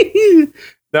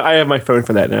 No, I have my phone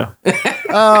for that now.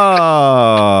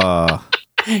 Oh.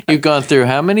 You've gone through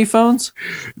how many phones?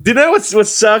 Do you know what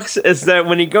sucks is that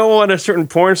when you go on a certain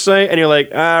porn site and you're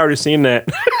like, I already seen that.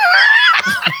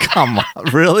 Come on,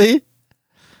 really?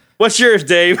 What's yours,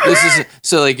 Dave?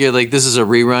 You're like, this is a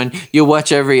rerun. You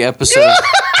watch every episode.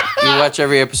 You watch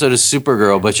every episode of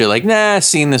Supergirl, but you're like, nah, I've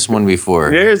seen this one before.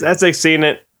 That's like seen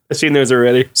it. I've seen those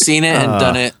already. Seen it and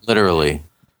done it literally.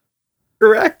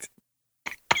 Correct.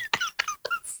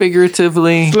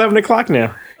 Figuratively. It's 11 o'clock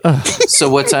now. So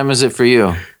what time is it for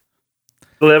you?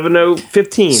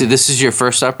 11:15. See, this is your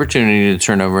first opportunity to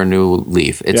turn over a new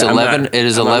leaf. It's 11. It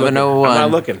is 11:01. I'm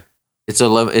not looking. It's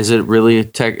 11. Is it really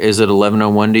tech? Is it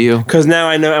 11:01 to you? Because now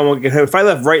I know I won't get home. If I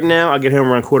left right now, I'll get home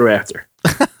around quarter after.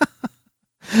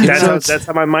 That's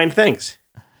how my mind thinks.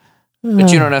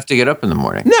 But you don't have to get up in the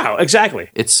morning. No, exactly.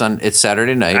 It's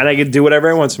Saturday night, and I can do whatever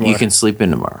I want tomorrow. You can sleep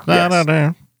in tomorrow.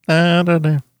 Yes.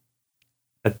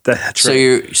 That's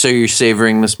right. So you're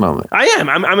savoring this moment. I am.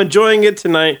 I'm enjoying it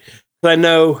tonight. I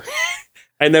know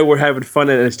we're having fun,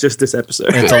 and it's just this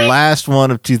episode. It's the last one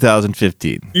of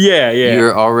 2015. Yeah.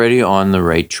 You're already on the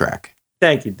right track.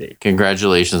 Thank you, Dave.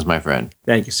 Congratulations, my friend.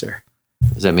 Thank you, sir.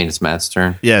 Does that mean it's Matt's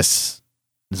turn? Yes,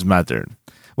 it's my turn.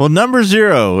 Well, number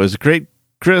 0 is Great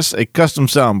Chris, a custom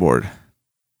soundboard.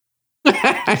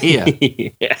 Yeah.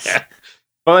 Yeah.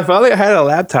 Well, if only I had a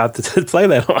laptop to play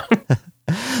that on.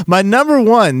 My number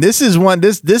 1. This is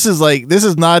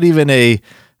not even a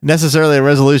necessarily a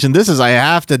resolution. I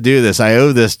have to do this. I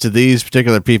owe this to these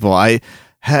particular people. I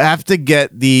have to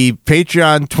get the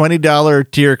Patreon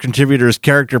 $20 tier contributors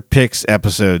character picks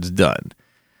episodes done.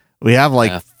 We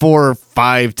have 4 or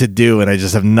 5 to do, and I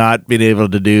just have not been able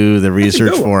to do the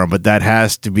research for them. But that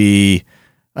has to be,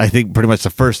 I think, pretty much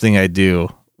the first thing I do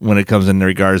when it comes in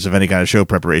regards of any kind of show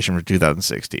preparation for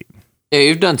 2016. Yeah,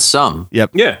 you've done some.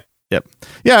 Yep. Yeah. Yep.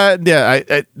 Yeah.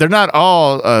 I they're not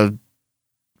all. I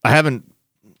haven't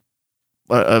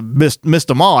missed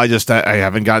them all. I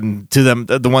haven't gotten to them.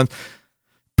 The ones.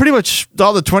 Pretty much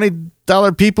all the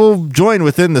 $20 people join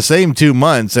within the same 2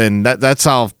 months, and that's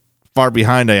how far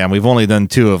behind I am. We've only done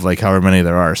 2 of however many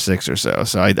there are, 6 or so.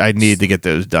 So I need to get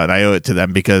those done. I owe it to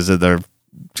them because of their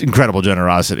incredible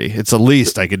generosity. It's the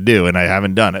least I could do, and I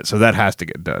haven't done it. So that has to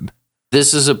get done.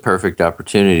 This is a perfect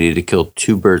opportunity to kill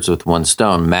 2 birds with 1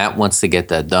 stone. Matt wants to get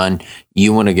that done.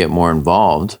 You want to get more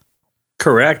involved.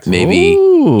 Correct. Maybe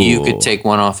Ooh. you could take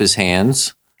one off his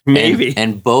hands. Maybe.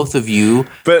 And both of you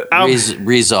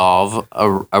resolve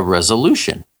a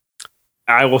resolution.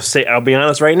 I'll be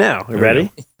honest right now. You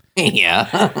ready?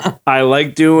 Yeah. I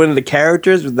like doing the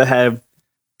characters that have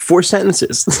 4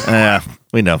 sentences. Yeah,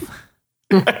 we know.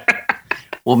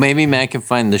 Well, maybe Matt can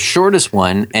find the shortest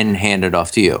one and hand it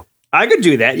off to you. I could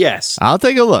do that, yes. I'll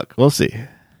take a look. We'll see.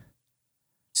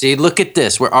 See, look at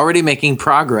this. We're already making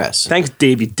progress. Thanks,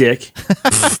 Davey Dick.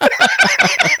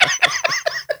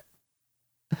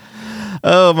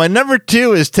 Oh, my number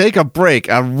 2 is take a break,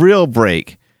 a real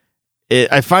break.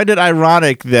 I find it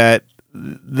ironic that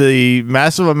the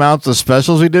massive amounts of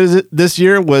specials we did this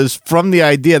year was from the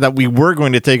idea that we were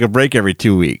going to take a break every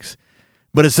 2 weeks.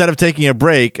 But instead of taking a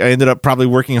break, I ended up probably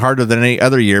working harder than any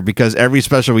other year because every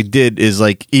special we did is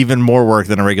even more work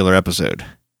than a regular episode.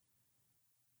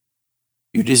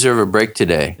 You deserve a break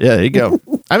today. Yeah, there you go.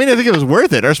 I mean, I think it was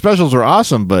worth it. Our specials were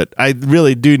awesome, but I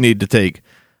really do need to take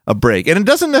a break. And it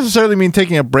doesn't necessarily mean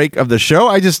taking a break of the show.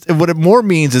 What it more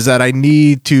means is that I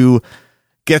need to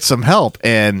get some help.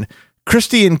 And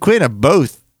Christy and Quinn have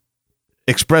both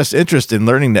expressed interest in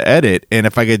learning to edit. And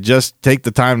if I could just take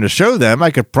the time to show them, I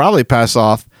could probably pass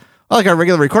off our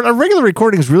regular recording. Our regular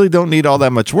recordings really don't need all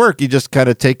that much work. You just kind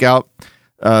of take out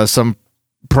some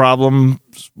problems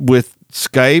with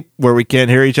Skype where we can't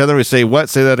hear each other. We say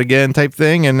that again type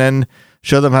thing, and then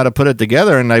show them how to put it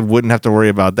together, and I wouldn't have to worry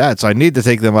about that. So I need to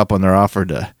take them up on their offer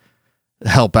to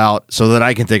help out so that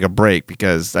I can take a break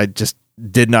because I just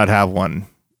did not have one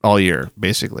all year,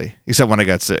 basically, except when I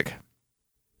got sick.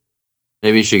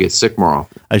 Maybe you should get sick more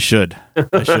often. I should.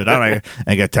 I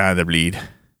got time to bleed.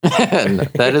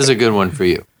 That is a good one for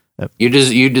you. Yep.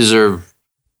 You deserve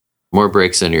more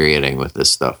breaks than you're getting with this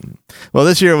stuff. Well,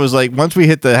 this year was once we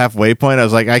hit the halfway point, I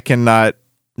was I cannot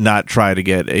not try to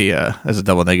get as a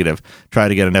double negative, try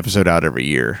to get an episode out every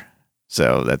year.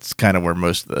 So that's kind of where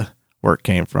most of the work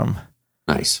came from.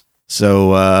 Nice.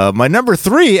 So my number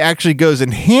 3 actually goes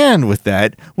in hand with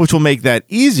that, which will make that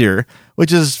easier,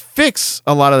 which is fix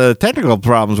a lot of the technical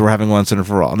problems we're having once and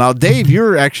for all. Now, Dave,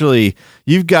 you're using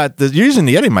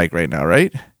the Yeti mic right now,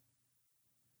 right?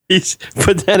 He's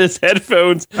put down his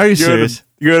headphones. Are you serious?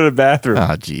 You go to the bathroom.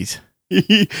 Oh, jeez.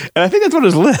 And I think that's what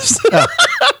his list.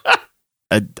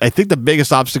 I think the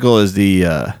biggest obstacle is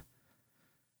the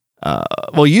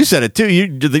well, you said it too.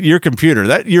 Your computer,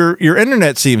 that your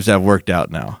internet seems to have worked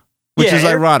out now, which is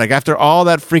ironic. After all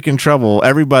that freaking trouble,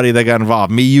 everybody that got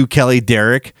involved, me, you, Kelly,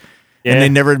 Derek, and they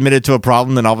never admitted to a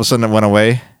problem. Then all of a sudden it went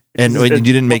away, and you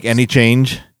didn't make any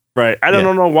change. Right. I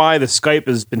don't know why the Skype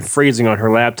has been freezing on her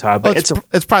laptop, but it's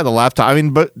probably the laptop. I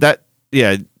mean, but that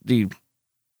I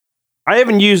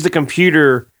haven't used the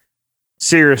computer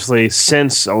seriously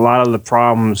since a lot of the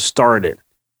problems started.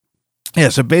 Yeah.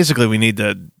 So basically, we need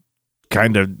to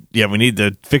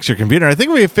fix your computer. I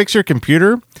think we fix your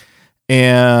computer,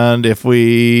 and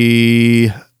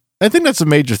I think that's a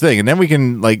major thing. And then we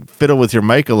can fiddle with your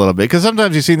mic a little bit. Because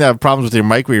sometimes you seem to have problems with your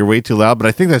mic where you're way too loud. But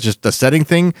I think that's just a setting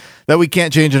thing that we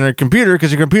can't change in our computer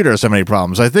because your computer has so many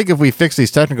problems. I think if we fix these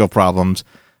technical problems,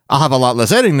 I'll have a lot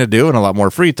less editing to do and a lot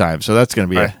more free time. So that's going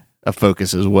to be a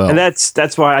focus as well. And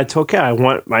that's why I told Kat I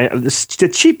want the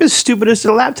cheapest, stupidest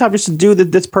laptop just to do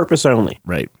this purpose only.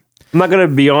 Right. I'm not going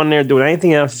to be on there doing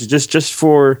anything else. It's just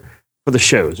for the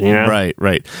shows, you know?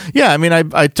 Right. Yeah, I mean,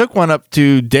 I took one up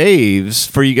to Dave's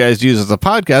for you guys to use as a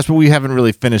podcast, but we haven't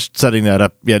really finished setting that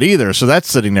up yet either. So that's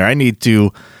sitting there. I need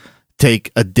to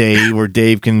take a day where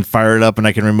Dave can fire it up and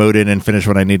I can remote in and finish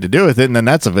what I need to do with it, and then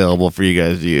that's available for you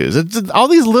guys to use. It's all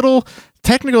these little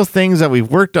technical things that we've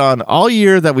worked on all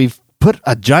year that we've put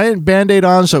a giant Band-Aid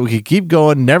on so we could keep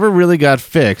going, never really got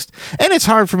fixed. And it's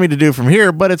hard for me to do from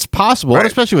here, but it's possible, and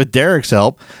especially with Derek's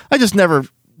help. I just never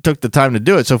took the time to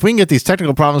do it. So if we can get these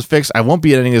technical problems fixed, I won't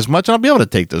be editing as much, and I'll be able to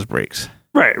take those breaks.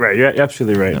 Right. You're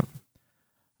absolutely right.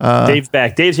 Dave's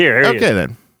back. Dave's here. Okay,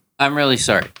 then. I'm really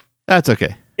sorry. That's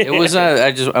okay. It was.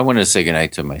 I wanted to say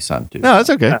goodnight to my son too. No,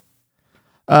 that's okay.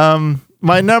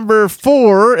 My number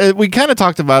 4, we kind of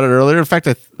talked about it earlier. In fact,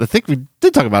 I think we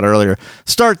did talk about it earlier.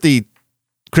 Start the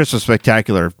Christmas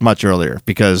Spectacular much earlier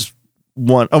because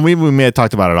we may have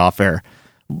talked about it off air.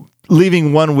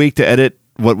 Leaving 1 week to edit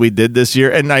what we did this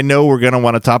year, and I know we're going to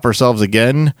want to top ourselves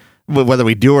again, whether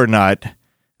we do or not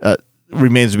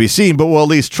remains to be seen. But we'll at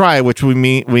least try, which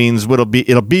means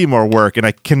it'll be more work, and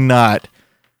I cannot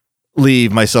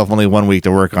leave myself only 1 week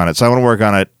to work on it. So I want to work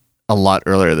on it a lot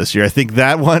earlier this year. I think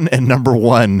that one and number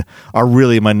 1 are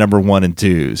really my number 1 and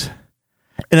 2s.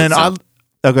 And then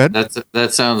go ahead.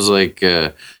 That sounds like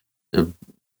a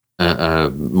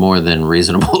more than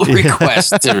reasonable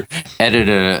request to edit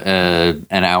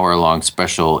an hour-long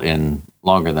special in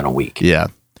longer than a week. Yeah.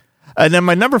 And then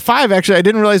my number 5, actually, I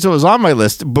didn't realize it was on my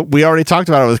list, but we already talked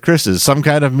about it with Chris's, some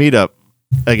kind of meetup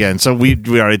again. So we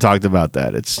already talked about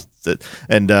that.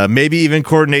 And maybe even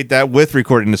coordinate that with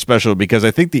recording the special, because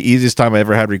I think the easiest time I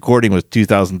ever had recording was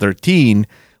 2013,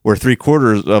 where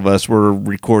 3/4 of us were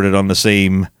recorded on the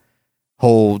same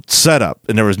whole setup,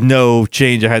 and there was no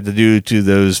change I had to do to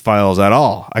those files at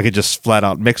all. I could just flat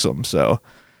out mix them. So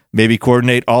maybe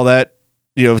coordinate all that,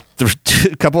 a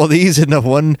couple of these into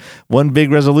one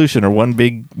big resolution, or one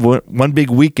big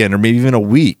weekend, or maybe even a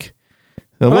week.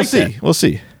 So we'll see. That. We'll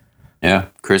see. Yeah,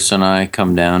 Chris and I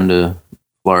come down to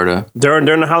Florida during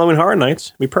the Halloween Horror Nights.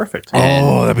 It'd be perfect.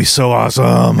 Oh, that'd be so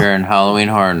awesome. During Halloween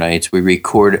Horror Nights, we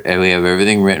record. We have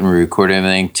everything written. We record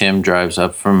everything. Tim drives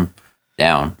up from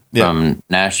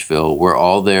Nashville. We're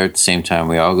all there at the same time.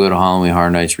 We all go to Halloween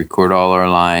Horror Nights, record all our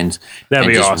lines, that'd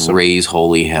be just awesome. Raise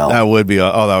holy hell. That would be.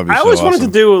 That would be. I always wanted to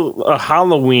do a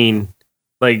Halloween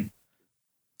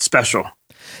special.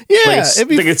 Yeah, it'd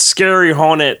be like a scary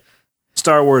haunted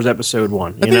Star Wars Episode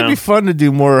 1. I think it'd be fun to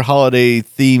do more holiday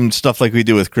themed stuff like we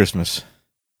do with Christmas.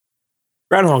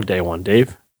 Groundhog Day one,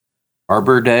 Dave.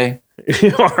 Arbor Day.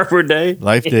 Arbor Day.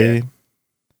 Life Day.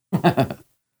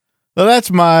 Well,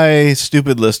 that's my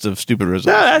stupid list of stupid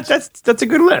resolutions. No, that's a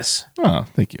good list. Oh,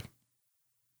 thank you.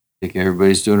 I think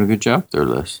everybody's doing a good job with their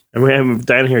list. And we have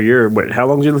down here. How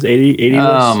long's your list? 80 lists?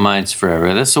 Oh, mine's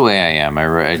forever. That's the way I am.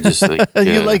 I just like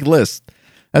you like lists.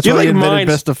 That's why I admitted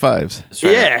best of 5s.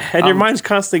 Right. Yeah, and your mind's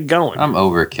constantly going. I'm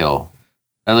overkill.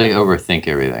 I overthink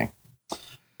everything.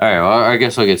 All right, well, I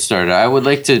guess I'll get started. I would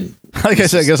like to... Like I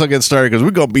said, I guess I'll get started because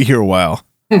we're going to be here a while.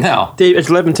 No. Dave, it's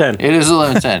 11:10. It is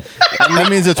 11:10. That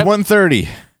means it's 1:30.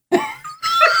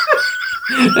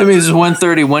 That means it's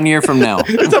 1:30 1 year from now.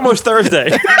 It's almost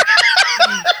Thursday.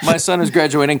 My son is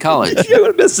graduating college. You're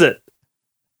going to miss it.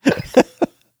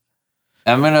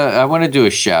 I want to do a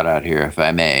shout out here, if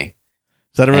I may.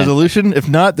 Is that a resolution? If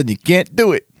not, then you can't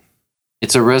do it.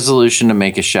 It's a resolution to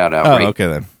make a shout out. Oh, right? Okay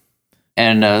then.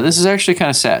 And this is actually kind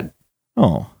of sad.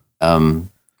 Oh.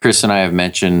 Chris and I have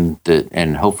mentioned that,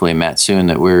 and hopefully Matt soon,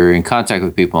 that we're in contact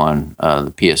with people on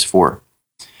the PS4.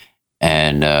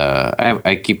 And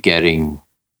I keep getting,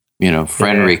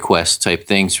 friend request type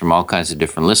things from all kinds of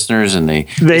different listeners, and they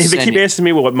keep asking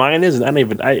me what mine is, and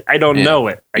I don't know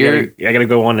it. I gotta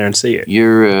go on there and see it.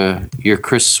 You're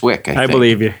Chris SWIC. I think.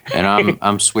 Believe you. And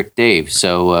I'm SWIC Dave.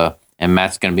 So and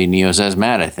Matt's gonna be Neo's as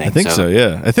Matt. I think so.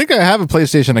 Yeah, I think I have a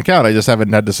PlayStation account. I just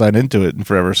haven't had to sign into it in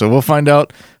forever. So we'll find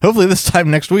out hopefully this time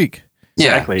next week.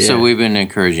 Exactly. Yeah. So we've been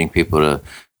encouraging people to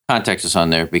contact us on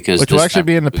there because which will actually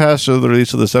be in the past of the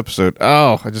release of this episode.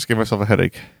 Oh, I just gave myself a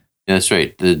headache. That's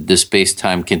right. The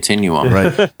space-time continuum.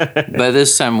 Right. By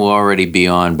this time, we'll already be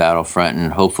on Battlefront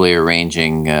and hopefully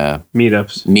arranging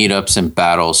meetups and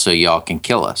battles so y'all can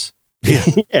kill us. Yeah,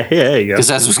 there you go. Because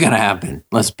that's what's going to happen.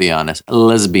 Let's be honest. I'm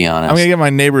going to get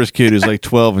my neighbor's kid who's like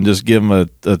 12 and just give him a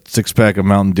 6-pack of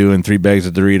Mountain Dew and 3 bags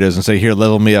of Doritos and say, here,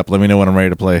 level me up. Let me know when I'm ready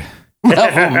to play.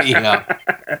 Level me up.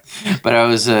 But I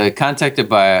was contacted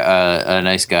by a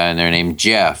nice guy in there named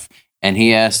Jeff. And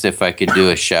he asked if I could do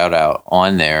a shout out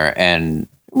on there. And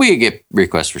we get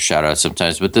requests for shout outs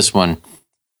sometimes, but this one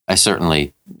I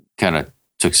certainly kind of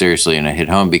took seriously and I hit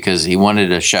home because he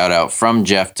wanted a shout out from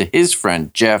Jeff to his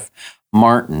friend, Jeff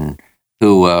Martin,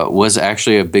 who was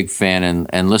actually a big fan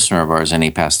and listener of ours, and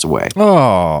he passed away.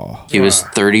 Oh. He was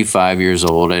 35 years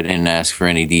old. I didn't ask for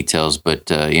any details, but,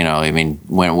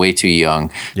 went way too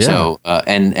young. Yeah. So,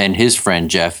 and his friend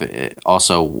Jeff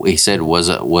also, he said, was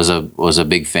a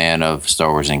big fan of Star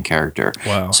Wars in character.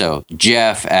 Wow. So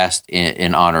Jeff asked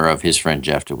in honor of his friend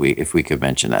Jeff if we could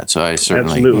mention that. So I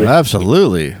certainly.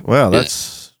 Absolutely. Well,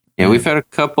 that's. Yeah, we've had a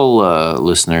couple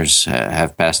listeners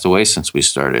have passed away since we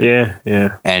started.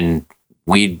 Yeah. And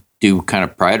we do kind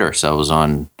of pride ourselves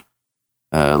on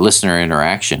listener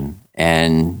interaction,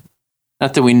 and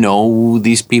not that we know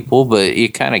these people, but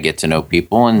you kind of get to know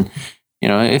people, and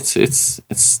it's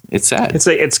sad.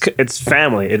 It's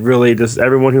family. It really just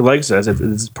everyone who likes us,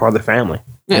 it's part of the family.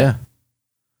 Yeah.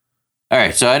 All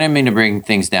right, so I didn't mean to bring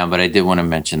things down, but I did want to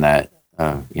mention that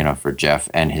for Jeff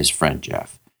and his friend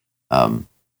Jeff.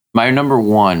 My number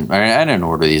one, I didn't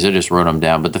order these, I just wrote them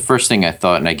down. But the first thing I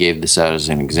thought, and I gave this out as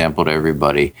an example to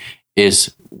everybody,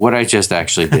 is what I just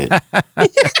actually did.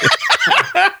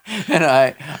 And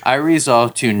I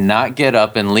resolved to not get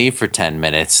up and leave for 10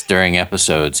 minutes during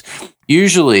episodes.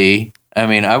 Usually,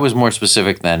 I was more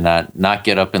specific than not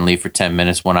get up and leave for 10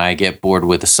 minutes when I get bored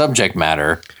with the subject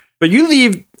matter. But you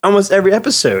leave almost every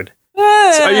episode. So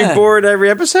are you bored every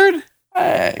episode?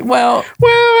 Well,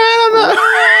 I don't know.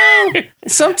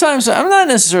 Sometimes I'm not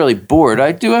necessarily bored.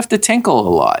 I do have to tinkle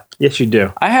a lot. Yes, you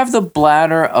do. I have the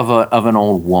bladder of an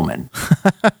old woman,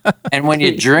 and when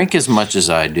you drink as much as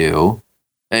I do,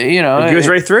 it goes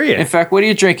right through you. In fact, what are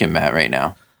you drinking, Matt, right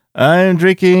now? I'm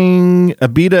drinking a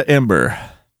Beta Ember.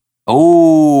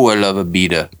 Oh, I love a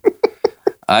Beta.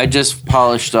 I just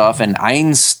polished off an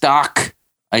Einstock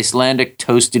Icelandic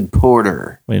toasted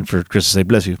porter. Waiting for Chris to say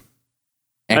bless you.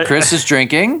 And Chris is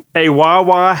drinking a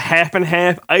Wawa half and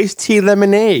half iced tea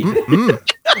lemonade.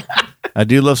 I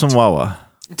do love some Wawa.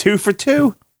 2 for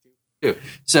 2.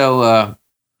 So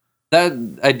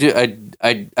that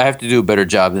I have to do a better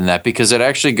job than that, because it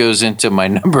actually goes into my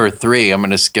number 3. I'm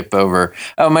going to skip over.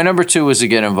 My number 2 was to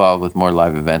get involved with more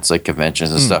live events like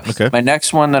conventions and stuff. Okay. My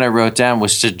next one that I wrote down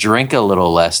was to drink a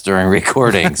little less during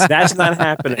recordings. That's not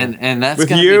happening. and that's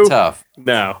going to be tough.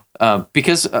 No.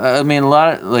 Because a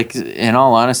lot of, like, in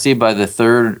all honesty, by the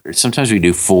third, sometimes we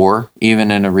do 4,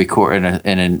 even in a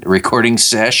recording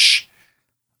sesh.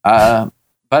 By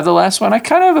the last one, I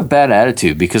kind of have a bad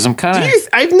attitude because I'm kind of.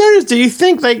 I've noticed. Do you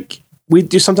think like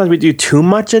sometimes we do too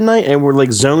much at night and we're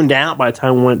like zoned out by the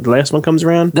time when the last one comes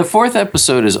around? The 4th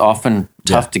episode is often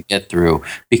tough to get through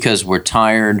because we're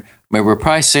tired. We're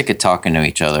probably sick of talking to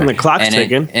each other. And the clock's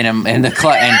ticking. And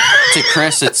to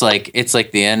Chris, it's like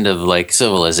the end of like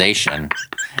civilization.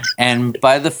 And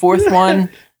by the 4th one,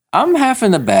 I'm half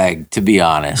in the bag, to be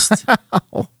honest.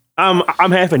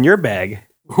 I'm half in your bag.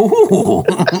 Ooh.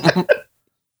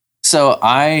 So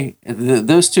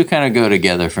those two kind of go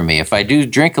together for me. If I do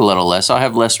drink a little less, I'll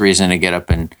have less reason to get up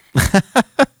and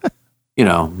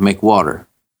make water.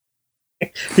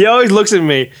 He always looks at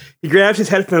me. He grabs his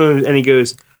headphones and he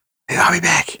goes, "Hey, I'll be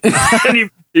back." And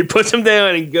he puts them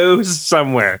down and goes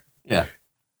somewhere. Yeah.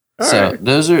 So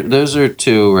those are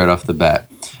 2 right off the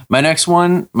bat. My next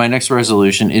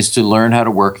resolution is to learn how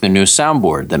to work the new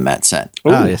soundboard that Matt sent.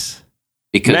 Oh, yes.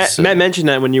 Because Matt mentioned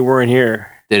that when you weren't here.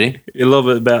 Did he? A little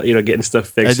bit about getting stuff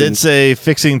fixed. I did say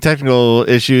fixing technical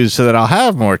issues so that I'll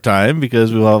have more time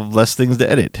because we'll have less things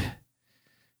to edit.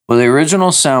 Well, the original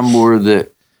soundboard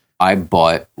that I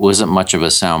bought wasn't much of a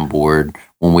soundboard.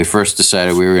 When we first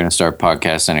decided we were going to start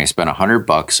podcasting, I spent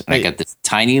 $100 and I got this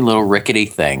tiny little rickety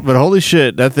thing. But holy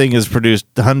shit, that thing has produced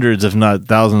hundreds, if not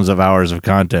thousands, of hours of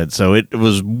content. So it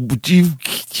was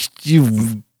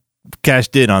you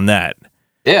cashed in on that.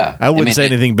 Yeah, I wouldn't say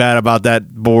anything bad about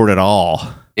that board at all.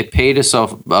 It paid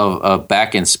itself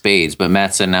back in spades, but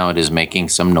Matt said now it is making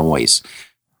some noise.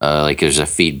 Like there's a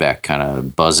feedback kind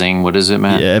of buzzing. What is it,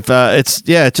 Matt? Yeah,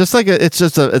 it's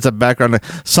just a background.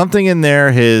 Something in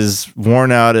there has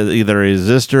worn out either a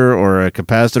resistor or a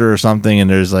capacitor or something. And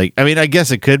there's I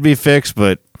guess it could be fixed,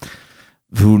 but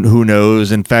who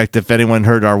knows? In fact, if anyone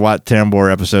heard our Watt Tambor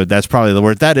episode, that's probably the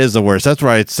worst. That is the worst. That's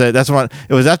where I said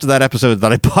it was after that episode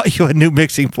that I bought you a new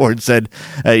mixing board and said,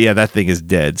 yeah, that thing is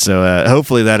dead. So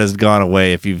hopefully that has gone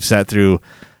away. If you've sat through,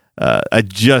 I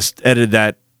just edited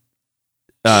that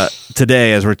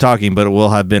today as we're talking, but it will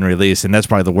have been released, and that's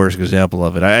probably the worst example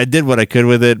of it. I did what I could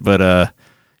with it, but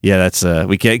yeah, that's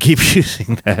we can't keep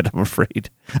using that, I'm afraid.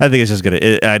 I think it's just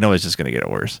I know it's just gonna get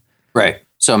worse. Right.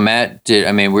 So Matt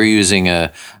we're using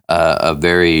a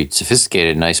very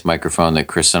sophisticated, nice microphone that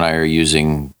Chris and I are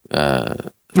using,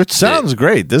 which sounds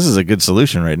great. This is a good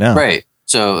solution right now. Right.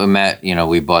 So Matt,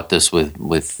 we bought this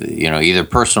with either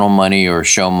personal money or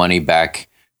show money back.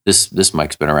 this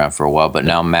mic's been around for a while, but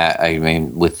now Matt, I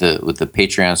mean, with the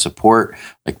Patreon support,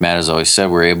 like Matt has always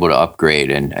said, we're able to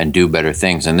upgrade and do better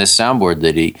things. And this soundboard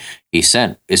that he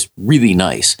sent is really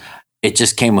nice. It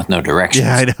just came with no directions.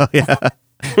 Yeah, I know. Yeah.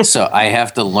 So I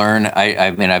have to learn.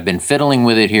 I mean, I've been fiddling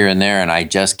with it here and there, and I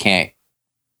just can't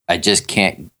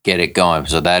get it going.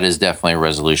 So that is definitely a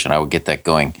resolution. I will get that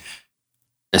going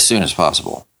as soon as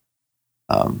possible.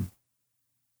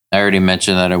 I already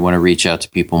mentioned that I want to reach out to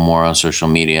people more on social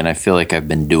media, and I feel like I've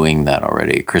been doing that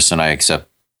already. Chris and I accept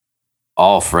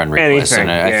all friend requests,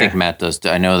 and I think Matt does too.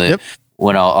 I know that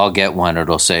when I'll get one,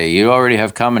 it'll say, you already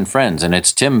have common friends, and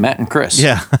it's Tim, Matt, and Chris.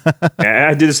 Yeah. Yeah,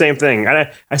 I do the same thing.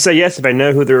 I say yes if I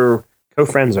know who their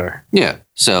co-friends are. Yeah,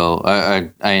 so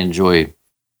I enjoy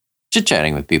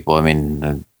chit-chatting with people. I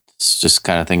mean, it's just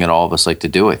kind of thing that all of us like to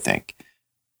do, I think.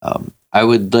 I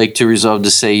would like to resolve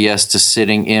to say yes to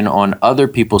sitting in on other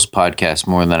people's podcasts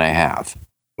more than I have.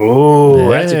 Oh,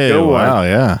 that's a good one. Wow,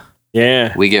 yeah.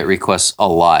 Yeah. We get requests a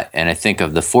lot. And I think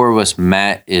of the four of us,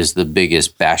 Matt is the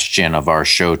biggest bastion of our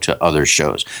show to other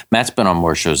shows. Matt's been on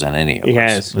more shows than any of us. He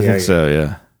has. I think so,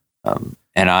 yeah.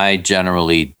 And I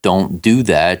generally don't do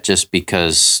that just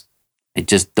because I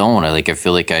just don't. I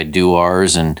feel like I do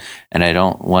ours and I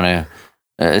don't want to.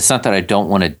 It's not that I don't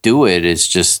want to do it. It's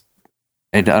just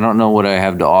I don't know what I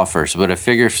have to offer. So, but I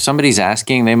figure if somebody's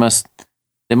asking, they must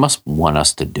want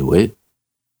us to do it.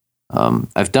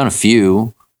 I've done a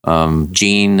few.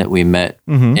 Gene that we met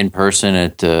in person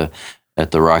at the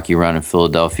Rocky Run in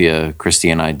Philadelphia. Christy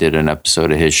and I did an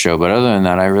episode of his show, but other than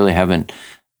that, I really haven't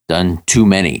done too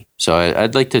many. So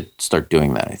I'd like to start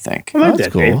doing that. I think. I like That's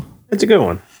that, cool. Dave. That's a good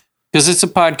one. Because it's a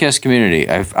podcast community.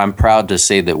 I'm proud to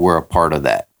say that we're a part of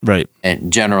that. Right.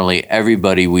 And generally,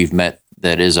 everybody we've met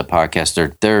that is a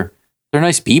podcaster, they're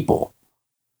nice people,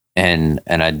 and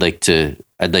I'd like to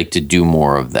do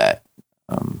more of that.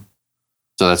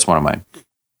 So that's one of mine.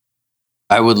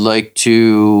 I would like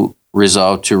to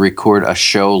resolve to record a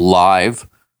show live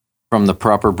from the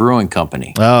Proper Brewing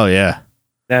Company. Oh, yeah.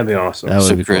 That'd be awesome. That would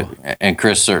So be Chris, cool. and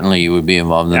Chris, certainly you would be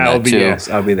involved in that too. Yes,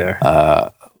 I'll be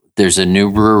there. There's a new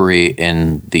brewery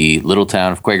in the little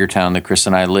town of Quakertown that Chris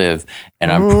and I live, and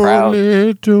I'm proud.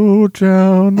 Little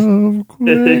town of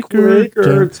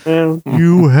Quakertown,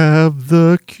 you have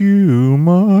the Q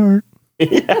Mart.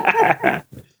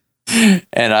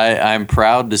 And I'm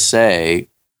proud to say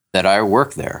that I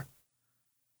work there.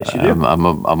 Yes, you do.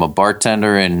 I'm a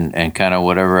bartender and kind of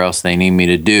whatever else they need me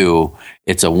to do.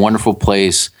 It's a wonderful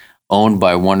place owned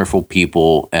by wonderful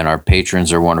people, and our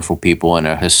patrons are wonderful people in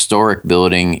a historic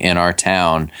building in our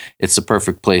town. It's the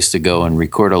perfect place to go and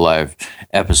record a live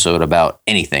episode about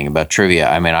anything, about trivia.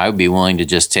 I mean, I would be willing to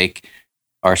just take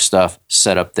our stuff,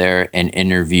 set up there, and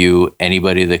interview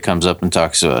anybody that comes up and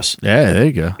talks to us. Yeah, there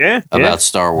you go. Yeah. About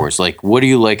Star Wars. Like, what do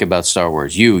you like about Star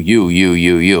Wars? You.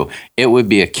 It would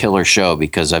be a killer show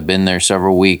because I've been there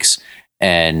several weeks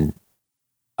and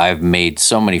I've made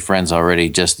so many friends already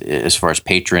just as far as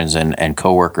patrons and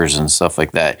coworkers and stuff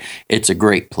like that. It's a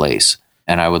great place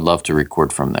and I would love to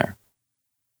record from there.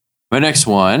 My next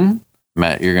one,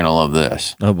 Matt, you're going to love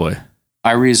this. Oh, boy.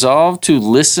 I resolved to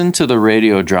listen to the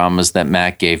radio dramas that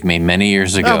Matt gave me many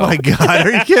years ago. Oh, my God.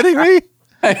 Are you kidding me?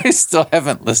 I still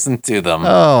haven't listened to them.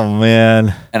 Oh,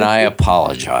 man. And I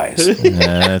apologize.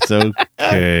 Yeah, that's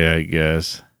okay, I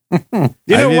guess. You I've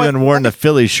know what? even worn the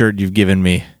Philly shirt you've given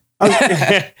me.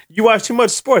 You watch too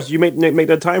much sports. You make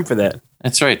that time for that.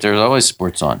 That's right. There's always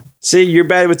sports on. See, you're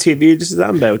bad with TV just as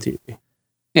I'm bad with TV.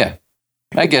 Yeah.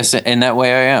 I guess in that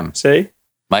way I am. See?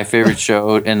 My favorite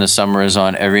show in the summer is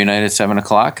on every night at 7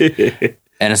 o'clock, and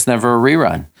it's never a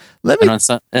rerun.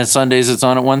 And Sundays it's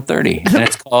on at 1:30,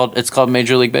 and it's called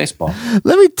Major League Baseball.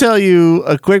 Let me tell you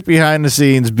a quick behind the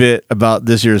scenes bit about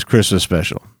this year's Christmas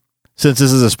special. Since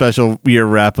this is a special year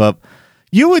wrap up,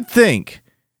 you would think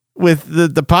with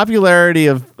the popularity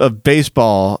of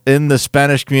baseball in the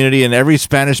Spanish community in every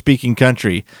Spanish speaking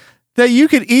country that you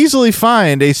could easily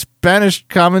find a Spanish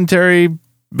commentary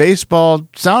baseball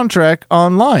soundtrack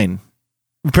online.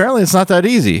 Apparently it's not that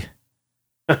easy.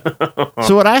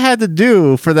 So what I had to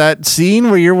do for that scene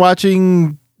where you're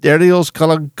watching Ariel's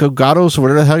Colgados or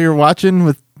whatever the hell you're watching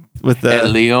with the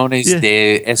Leones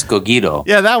de Escogido.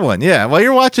 Yeah, that one. Yeah. While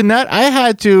you're watching that, I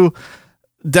had to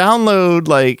download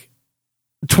like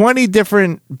 20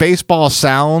 different baseball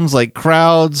sounds, like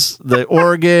crowds, the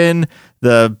organ,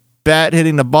 the bat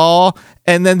hitting the ball.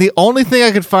 And then the only thing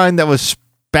I could find that was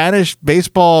Spanish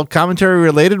baseball commentary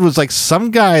related was like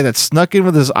some guy that snuck in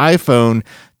with his iPhone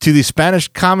to the Spanish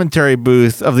commentary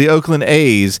booth of the Oakland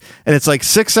A's. And it's like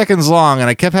 6 seconds long. And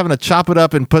I kept having to chop it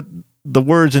up and put the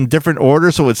words in different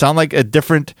order so it would sound like a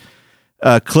different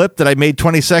clip that I made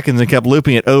 20 seconds and kept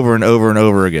looping it over and over and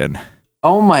over again.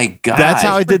 Oh my God. That's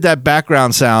how I did that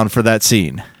background sound for that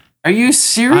scene. Are you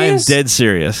serious? I am dead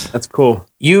serious. That's cool.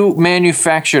 You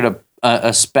manufactured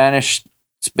a Spanish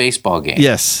baseball game.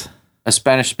 Yes. A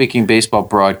Spanish-speaking baseball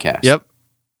broadcast. Yep.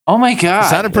 Oh my God. It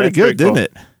sounded pretty good, pretty cool.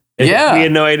 didn't We it?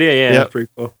 had no idea. Yeah, Yep. that's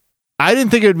pretty cool. I didn't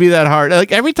think it would be that hard.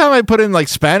 Like every time I put in like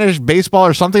Spanish baseball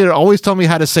or something, it always tell me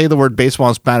how to say the word baseball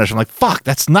in Spanish. I'm like, fuck,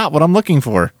 that's not what I'm looking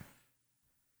for.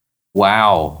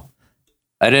 Wow.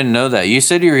 I didn't know that. You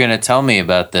said you were going to tell me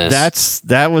about this.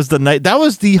 That was the night. That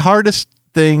was the hardest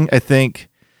thing, I think.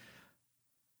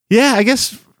 Yeah, I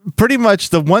guess pretty much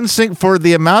the one thing for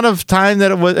the amount of time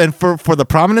that it was, and for the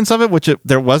prominence of it, which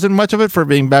there wasn't much of it for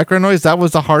being background noise. That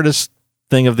was the hardest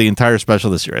thing of the entire special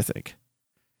this year, I think.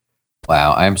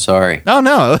 Wow, I'm sorry. Oh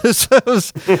no,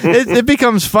 it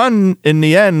becomes fun in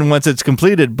the end once it's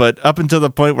completed. But up until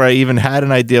the point where I even had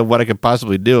an idea of what I could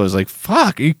possibly do, I was like,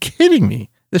 "Fuck, are you kidding me?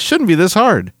 This shouldn't be this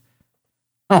hard."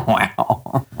 Oh,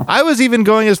 wow. I was even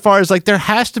going as far as like there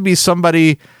has to be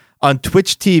somebody on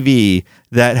Twitch TV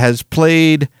that has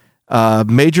played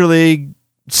Major League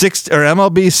 6 or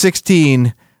MLB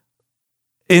 16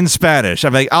 in Spanish.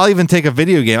 I'm like, I'll even take a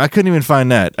video game. I couldn't even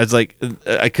find that. I was like,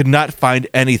 I could not find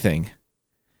anything.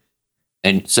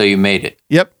 And so you made it.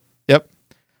 Yep.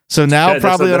 So now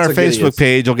probably on our that's a good Facebook use.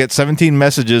 page, you'll get 17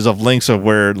 messages of links of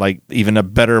where like even a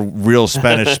better real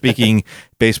Spanish speaking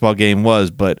baseball game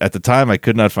was. But at the time I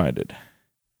could not find it.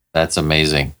 That's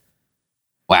amazing.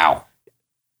 Wow.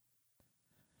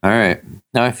 All right.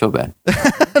 Now I feel bad.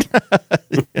 I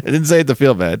didn't say it to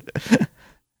feel bad.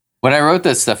 When I wrote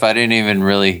that stuff, I didn't even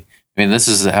really, I mean, this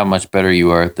is how much better you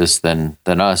are at this than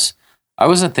us. I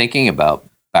wasn't thinking about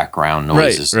background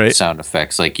noises, right. sound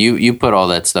effects. Like you put all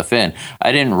that stuff in.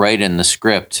 I didn't write in the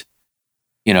script,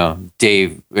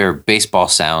 Dave or baseball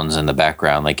sounds in the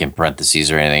background, like in parentheses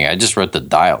or anything. I just wrote the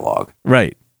dialogue.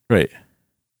 Right. Amazing.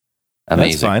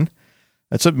 That's fine.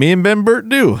 That's what me and Ben Burt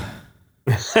do.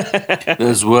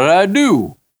 That's what I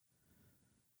do.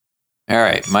 All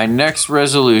right. My next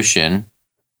resolution.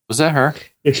 Was that her?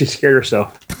 Yeah, she scared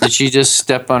herself. Did she just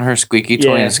step on her squeaky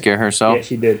toy Yeah. and scare herself? Yeah,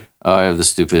 she did. Oh, I have the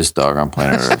stupidest dog on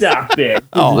planet Earth. Stop it.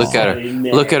 Oh, Look at her.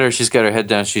 man. Look at her. She's got her head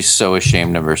down. She's so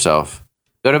ashamed of herself.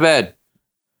 Go to bed.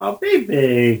 Oh,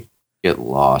 baby. Get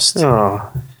lost.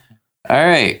 Oh. All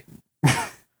right.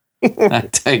 I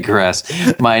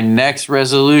digress. My next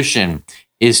resolution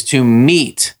is to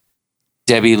meet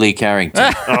Debbie Lee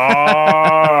Carrington.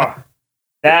 Oh.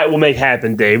 That will make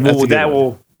happen, Dave. That's a good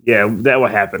one. That will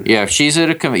happen. Yeah, if she's at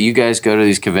a convention, you guys go to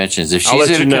these conventions. If I'll she's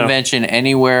let at a you know. convention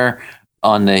anywhere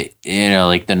on the,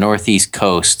 like the Northeast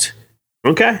coast,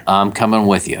 Okay. I'm coming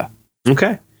with you.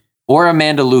 Okay. Or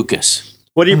Amanda Lucas.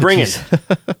 What are you bringing?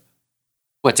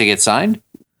 What, to get signed?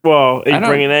 Well, are I you don't-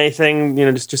 bringing anything,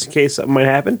 just in case something might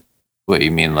happen? What,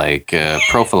 you mean like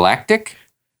prophylactic?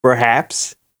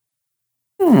 Perhaps.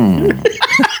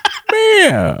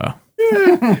 Yeah.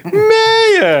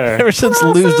 Mayor. Ever since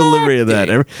Lou's delivery of that,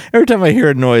 every time I hear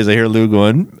a noise, I hear Lou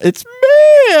going, "It's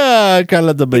Mia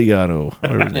Calatabigano."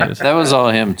 That was all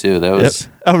him too. That was.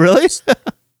 Oh, really?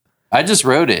 I just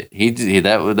wrote it. He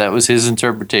that was his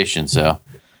interpretation. So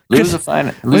Lou's a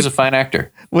fine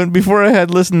actor. Before I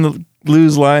had listened to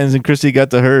Lou's lines and Christy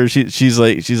got to her, she's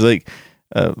like.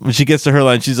 When she gets to her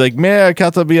line, she's like, "Mea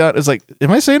Catabian." It's like,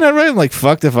 am I saying that right? I'm like,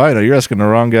 fucked if I know. You're asking the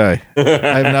wrong guy.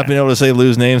 I have not been able to say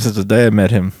Lou's name since the day I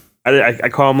met him. I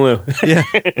call him Lou. Yeah,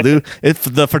 Lou. It's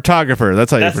the photographer.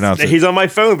 That's how you pronounce it. He's on my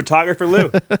phone, photographer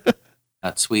Lou.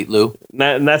 Not Sweet Lou.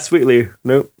 not Sweet Lou.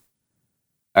 Nope.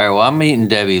 All right. Well, I'm meeting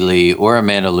Debbie Lee or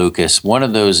Amanda Lucas. One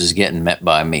of those is getting met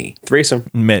by me. Threesome.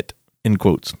 Met in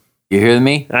quotes. You hear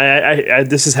me? I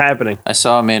this is happening. I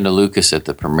saw Amanda Lucas at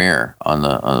the premiere on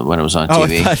when it was on Oh,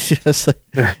 TV. I thought you just like,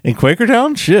 in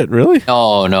Quakertown? Shit, really?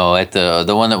 No, at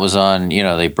the one that was on.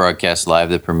 They broadcast live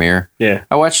the premiere. Yeah.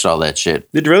 I watched all that shit.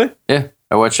 Did you really? Yeah,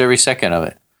 I watched every second of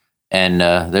it, and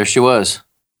there she was.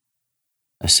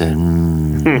 I said,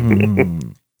 Who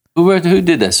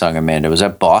did that song, Amanda? Was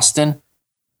that Boston?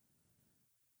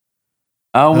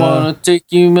 I want to take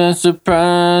you by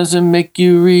surprise and make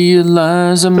you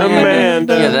realize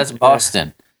Amanda. Yeah, that's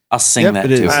Boston. I'll sing Yep,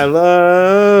 that it too. is. I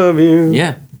love you.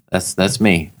 Yeah, that's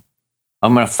me.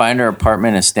 I'm gonna find her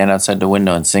apartment and stand outside the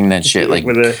window and sing that shit like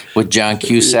with John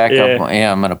Cusack.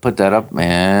 Yeah. I'm gonna put that up.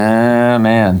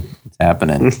 Man, it's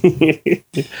happening.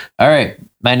 All right,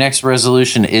 my next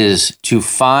resolution is to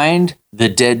find the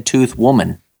dead tooth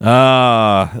woman.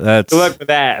 Ah, that's Good luck with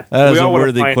that. that is a all wanna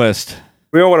worthy quest.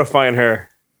 We all want to find her.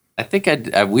 I think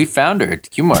we found her at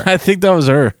Qmart. I think that was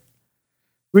her.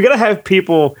 We gotta have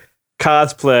people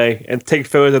cosplay and take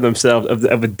photos of themselves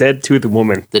of a dead tooth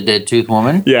woman. The dead tooth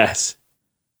woman? Yes.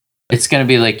 It's going to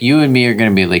be like you and me are going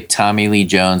to be like Tommy Lee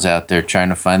Jones out there trying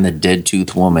to find the dead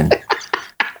tooth woman.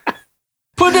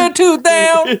 Put that tooth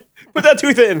down. Put that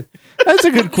tooth in. That's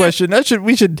a good question.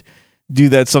 We should do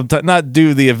that sometime. Not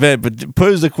do the event, but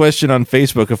pose the question on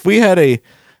Facebook. If we had a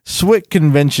SWIC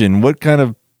convention, what kind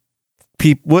of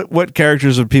what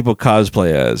characters would people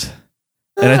cosplay as?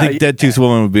 And I think Dead Tooth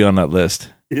Woman would be on that list.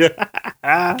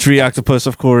 Yeah. Tree Octopus,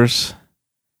 of course.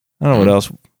 I don't know what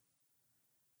else.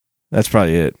 That's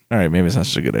probably it. All right, maybe it's not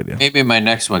such a good idea. Maybe my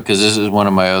next one, because this is one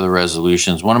of my other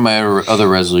resolutions. One of my other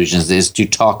resolutions is to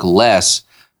talk less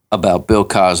about Bill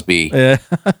Cosby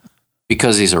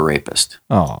because he's a rapist.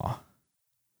 Oh,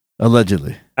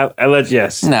 allegedly.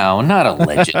 Yes. No, not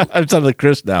allegedly. I'm talking like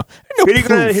Chris now. No Who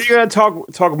are you gonna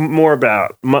talk more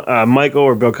about, Michael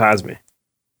or Bill Cosby?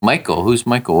 Michael? Who's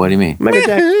Michael? What do you mean? Michael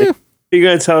Jackson. Who are you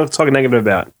gonna talk negative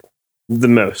about the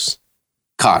most?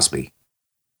 Cosby.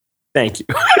 Thank you.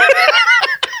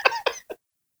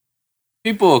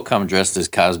 People will come dressed as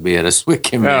Cosby at a SWIC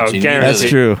convention. Oh, That's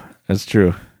true. That's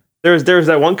true. There was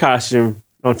that one costume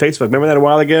on Facebook. Remember that a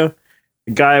while ago?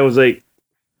 The guy was like,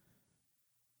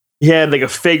 he had like a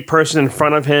fake person in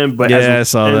front of him, but I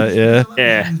saw that. Yeah.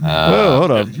 Yeah. Whoa,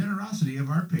 hold on.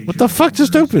 What the fuck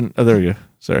just opened? Oh, there we go.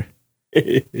 Sorry.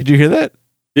 Did you hear that?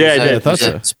 Yeah, I did. I thought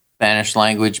so. Spanish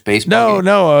language baseball.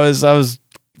 No. I was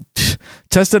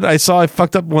tested. I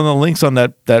fucked up one of the links on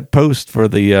that post for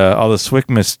the all the SWIC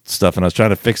mist stuff, and I was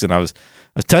trying to fix it. And I was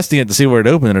testing it to see where it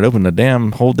opened, and it opened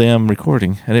the whole damn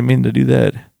recording. I didn't mean to do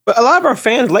that. But a lot of our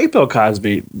fans like Bill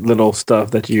Cosby little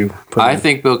stuff that you put I in.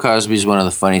 think Bill Cosby is one of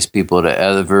the funniest people to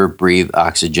ever breathe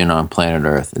oxygen on planet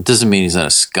Earth. It doesn't mean he's not a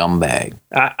scumbag.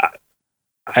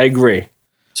 I agree.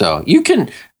 So you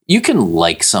can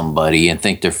like somebody and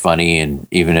think they're funny, and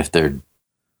even if they're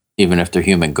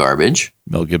human garbage.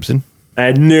 Mel Gibson.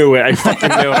 I knew it. I fucking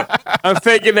knew it. I'm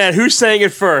thinking that. Who's saying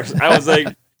it first? I was like,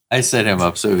 I set him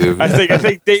up so good. I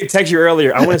think they texted you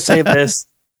earlier. I want to say this.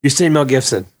 You say Mel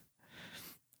Gibson.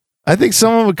 I think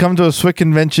someone would come to a SWIC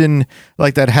convention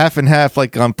like that half and half,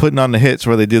 like on Putting on the Hits,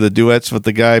 where they do the duets with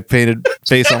the guy painted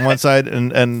face on one side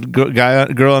and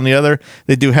girl on the other.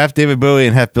 They do half David Bowie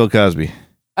and half Bill Cosby.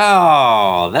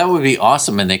 Oh, that would be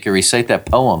awesome, and they could recite that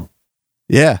poem.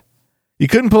 Yeah, you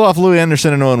couldn't pull off Louis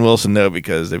Anderson and Owen Wilson, though,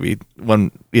 because you'd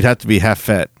have to be half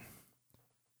fat.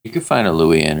 You could find a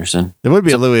Louis Anderson. There would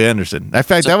be a Louis Anderson. In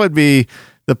fact, that would be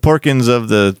the Porkins of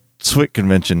the SWIC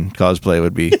convention cosplay.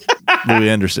 Would be Louis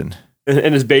Anderson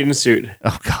in his bathing suit.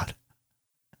 Oh God,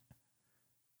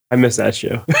 I miss that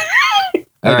show. All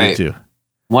I right. do too.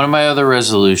 One of my other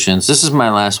resolutions. This is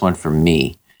my last one for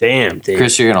me. Damn.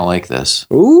 Chris, you're gonna like this.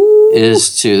 Ooh.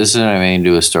 This is not anything to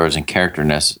do with Star Wars and character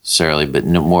necessarily, but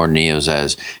more Neo's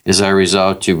is I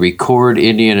resolve to record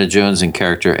Indiana Jones in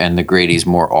character and the Grady's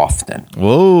more often.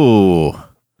 Whoa.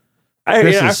 I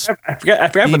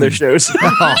forgot about their shows.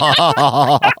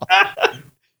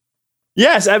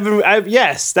 Yes,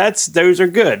 those are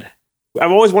good.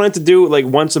 I've always wanted to do like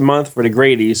once a month for the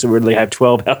Grady's, so we'd like have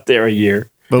 12 out there a year.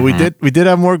 But we did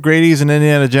have more Grady's and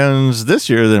Indiana Jones this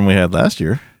year than we had last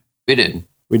year. We did.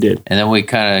 And then we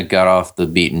kind of got off the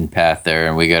beaten path there,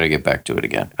 and we got to get back to it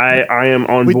again. I am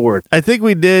on board. I think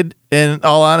we did, in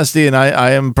all honesty, and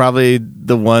I am probably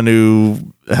the one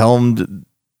who helmed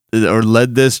or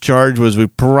led this charge, was we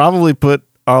probably put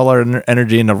all our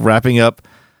energy into wrapping up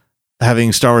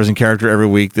having Star Wars in character every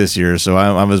week this year. So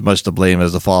I'm as much to blame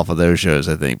as the fall for those shows,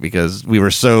 I think, because we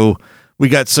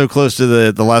got so close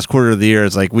to the last quarter of the year.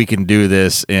 It's like, we can do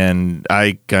this. And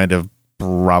I kind of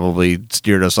probably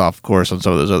steered us off course on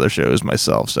some of those other shows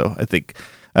myself. So I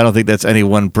don't think that's any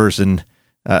one person.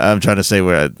 I'm trying to say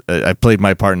where I played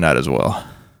my part in that as well.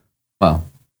 Well,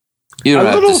 you don't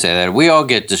have to say that. We all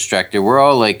get distracted. We're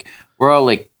all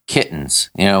like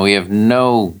kittens. You know, we have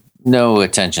no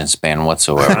attention span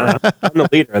whatsoever. I'm the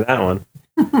leader of that one.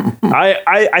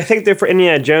 I think that for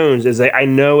Indiana Jones is I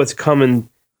know it's coming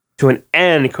to an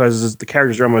end because the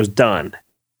characters are almost done,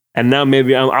 and now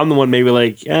maybe I'm the one maybe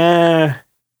like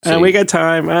we got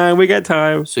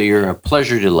time. So you're a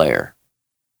pleasure delayer.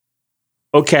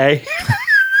 Okay.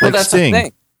 Well, Like that's Sting. a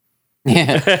thing.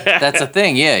 Yeah, that's a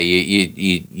thing. Yeah,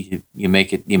 you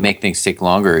make things take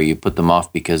longer. Or you put them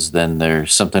off because then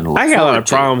there's something to look I got a lot forward of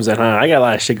to. problems at home. I got a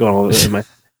lot of shit going on in my.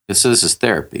 So this is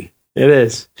therapy. It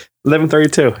is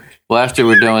 11:32. Well, after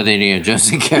we're done with Indiana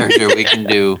Jones in character, we can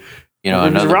do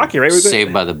another Rocky, right?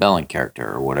 Saved by the Bell in character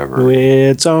or whatever.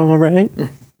 It's all right. All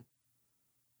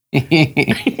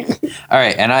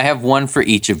right, and I have one for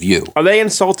each of you. Are they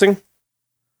insulting?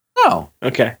 No,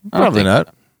 Okay. I don't Probably think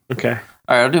not. Okay.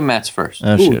 All right, I'll do Matt's first.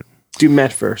 Oh, shit. do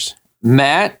Matt first.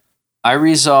 Matt, I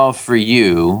resolve for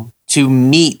you to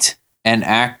meet an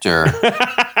actor.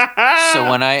 So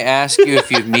when I ask you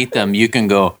if you meet them, you can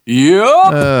go,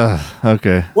 yup.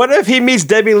 Okay. What if he meets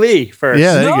Debbie Lee first?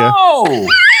 Yeah, there you go.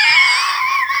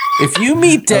 If you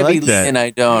meet Debbie like Lee that. and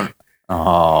I don't,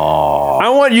 oh. I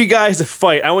want you guys to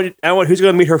fight. I want who's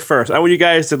going to meet her first. I want you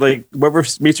guys to whoever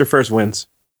meets her first wins.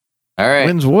 All right.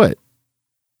 When's what?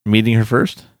 Meeting her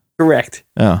first? Correct.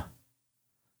 Oh.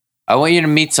 I want you to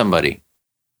meet somebody.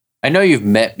 I know you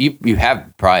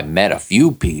have probably met a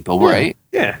few people, right?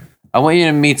 Yeah. I want you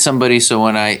to meet somebody so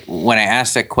when I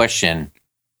ask that question,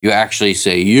 you actually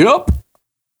say, "Yup."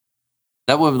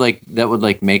 That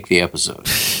would make the episode.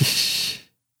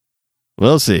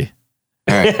 We'll see.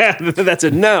 All right. That's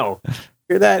a no.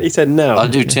 Hear that? He said no. I'll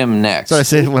do Tim next.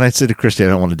 So when I say to Christy I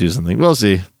don't want to do something, we'll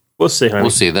see. We'll see, honey. We'll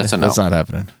see. That's a no. That's not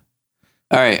happening.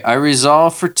 All right. I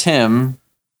resolve for Tim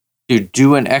to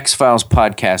do an X-Files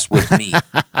podcast with me.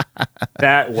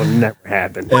 That will never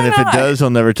happen. And if it does, he'll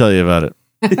never tell you about it.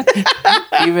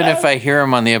 Even if I hear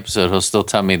him on the episode, he'll still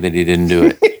tell me that he didn't do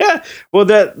it. Yeah. Well,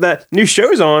 that new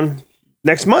show's on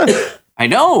next month. I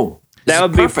know. That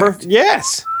would be perfect.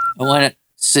 Yes. I want to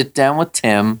sit down with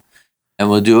Tim and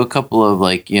we'll do a couple of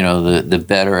the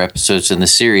better episodes in the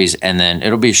series, and then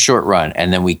it'll be a short run.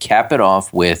 And then we cap it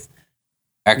off with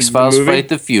X-Files Fight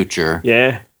the Future.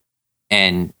 Yeah.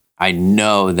 And I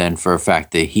know then for a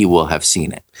fact that he will have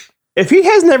seen it. If he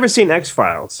has never seen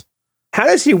X-Files, how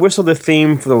does he whistle the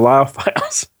theme for the Lyle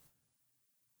Files?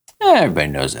 Everybody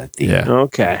knows that theme. Yeah.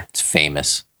 Okay. It's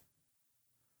famous.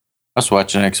 I was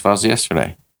watching X-Files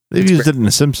yesterday. They've used it in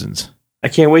The Simpsons. I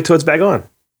can't wait till it's back on.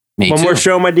 Me One too. more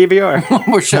show on my DVR. One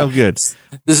more show. Oh, good.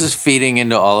 This is feeding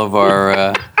into all of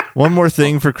our... One more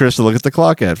thing for Chris to look at the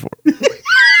clock at for.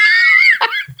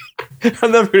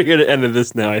 I'm never going to get an end of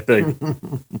this now, I think.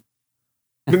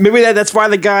 Maybe that's why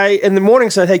the guy in the morning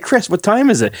said, "Hey, Chris, what time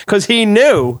is it?" Because he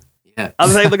knew. Yeah. I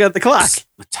was like, look at the clock.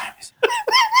 What time is it?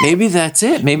 Maybe that's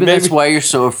it. Maybe that's why you're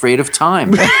so afraid of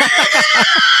time. The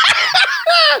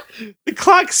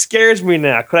clock scares me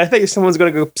now. Because I think someone's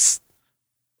going to go, psst.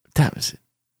 What time is it?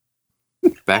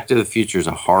 Back to the Future is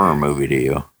a horror movie to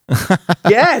you.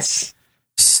 Yes.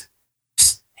 Psst,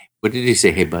 psst. What did he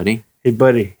say? Hey, buddy. Hey,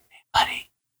 buddy. Hey, buddy.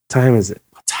 What time is it?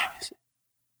 What time is it?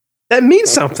 That means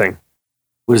something.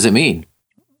 What does it mean?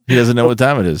 He doesn't know what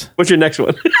time it is. What's your next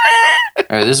one? All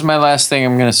right, this is my last thing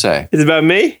I'm going to say. Is it about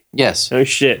me? Yes. Oh,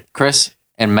 shit. Chris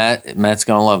and Matt's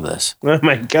going to love this. Oh,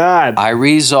 my God. I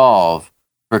resolve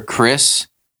for Chris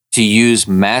to use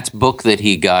Matt's book that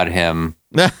he got him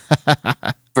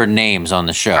for names on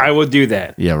the show. I will do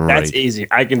that. Yeah, right. That's easy.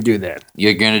 I can do that.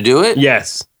 You're going to do it?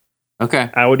 Yes. Okay.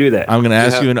 I will do that. I'm going to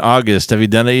ask you in August, have you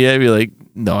done it yet? Be like,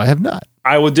 no, I have not.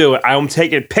 I will do it. I'm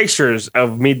taking pictures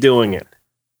of me doing it.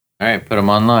 All right, put them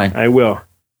online. I will.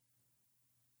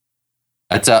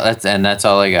 That's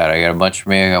all I got. I got a bunch for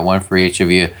me. I got one for each of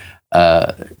you.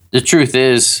 The truth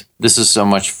is, this is so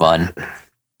much fun,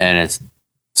 and it's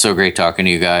so great talking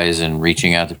to you guys and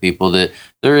reaching out to people that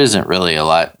there isn't really a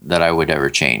lot that I would ever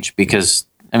change because,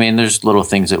 I mean, there's little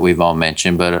things that we've all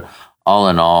mentioned, but all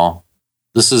in all,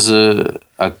 this is a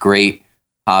great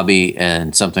hobby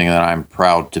and something that I'm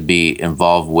proud to be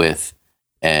involved with,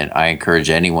 and I encourage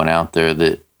anyone out there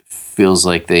that feels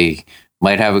like they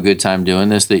might have a good time doing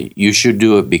this, that you should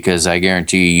do it because I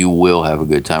guarantee you will have a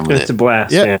good time with It's it. a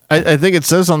blast. Yeah, I think it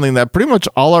says something that pretty much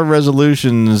all our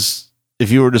resolutions,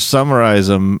 if you were to summarize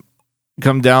them,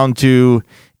 come down to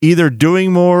either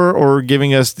doing more or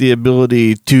giving us the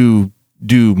ability to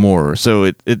do more.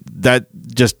 So that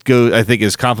just goes, I think,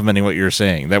 is complimenting what you're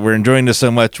saying, that we're enjoying this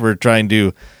so much, we're trying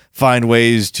to find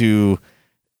ways to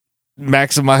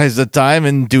maximize the time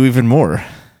and do even more.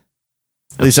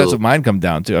 At least that's what mine come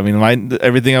down to. I mean,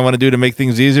 everything I want to do to make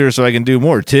things easier so I can do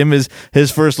more. Tim his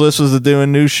first list was to do a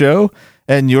new show,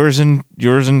 and yours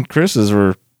and Chris's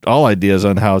were all ideas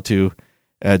on how to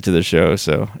add to the show.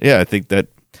 So yeah, I think that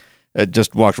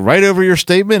just walked right over your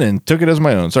statement and took it as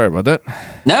my own. Sorry about that.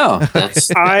 No,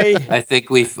 that's I think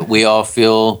we all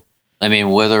feel. I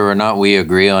mean, whether or not we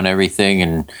agree on everything,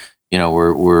 and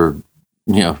we're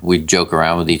we joke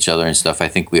around with each other and stuff. I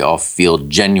think we all feel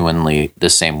genuinely the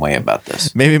same way about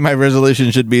this. Maybe my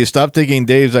resolution should be stop taking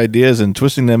Dave's ideas and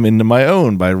twisting them into my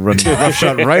own by running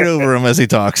roughshod right over him as he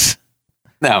talks.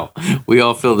 No, we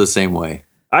all feel the same way.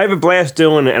 I have a blast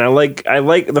doing it, and I like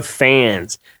the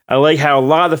fans. I like how a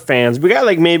lot of the fans, we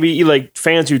got maybe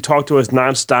fans who talk to us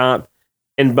nonstop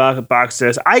in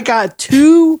boxes. I got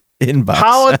two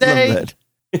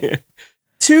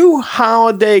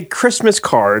holiday Christmas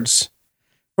cards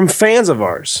from fans of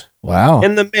ours. Wow.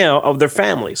 In the mail of their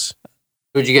families.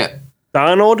 Who'd you get?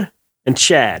 Donald, and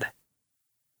Chad.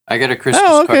 I got a Christmas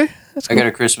card. That's cool. I got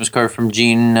a Christmas card from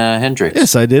Gene Hendricks.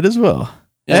 Yes, I did as well.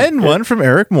 Yeah. And one from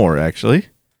Eric Moore, actually.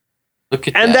 Look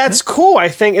at and that. That's cool. I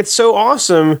think it's so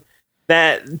awesome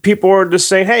that people are just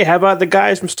saying, hey, how about the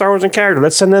guys from Star Wars in Character?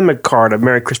 Let's send them a card, a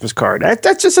Merry Christmas card.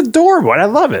 That's just adorable. I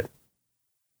love it.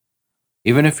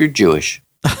 Even if you're Jewish.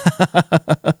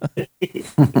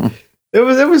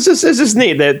 It's just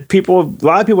neat that a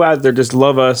lot of people out there just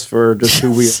love us for just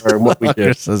who we are and what we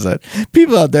do. Says that.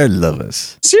 People out there love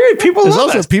us. Seriously, There's love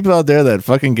also us. people out there that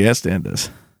fucking can't stand us.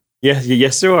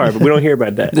 Yes, there are, but we don't hear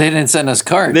about that. They didn't send us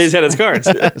cards. They sent us cards.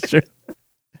 That's true.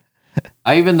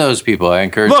 Even those people, I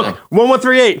encourage them.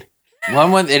 1138.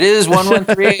 It is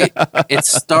 1138.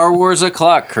 It's Star Wars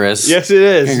o'clock, Chris. Yes, it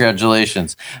is.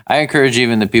 Congratulations. I encourage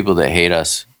even the people that hate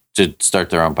us to start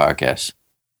their own podcast.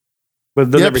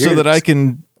 But so that I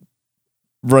can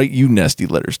write you nasty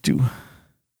letters too.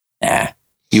 Nah,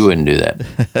 you wouldn't do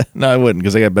that. No, I wouldn't,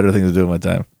 because I got better things to do with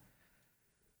my time.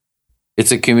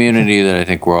 It's a community that I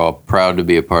think we're all proud to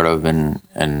be a part of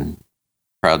and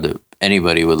proud that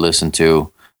anybody would listen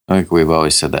to. I think we've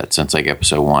always said that since like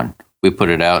episode 1. We put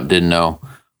it out, didn't know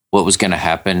what was going to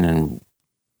happen, and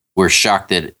we're shocked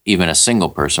that even a single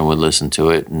person would listen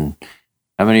to it. And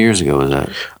how many years ago was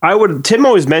that? Tim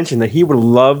always mentioned that he would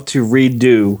love to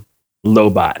redo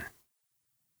Lobot.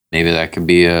 Maybe that could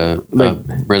be a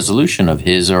resolution of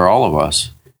his or all of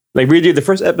us. Like redo the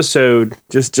first episode,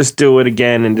 just do it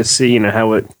again and just see,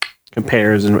 how it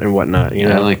compares and whatnot.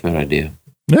 I like that idea.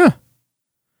 Yeah.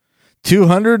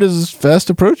 200 is fast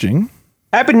approaching.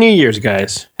 Happy New Year's,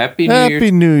 guys. Happy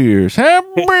New Year's.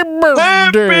 Happy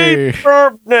birthday. Happy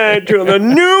birthday to the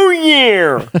new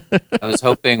year. I was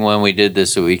hoping when we did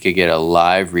this that we could get a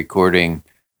live recording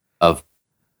of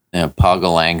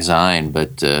Poggle Lang Syne,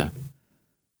 but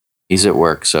he's at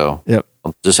work, so yep.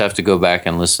 I'll just have to go back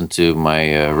and listen to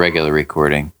my regular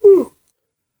recording. Ooh.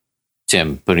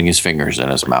 Tim putting his fingers in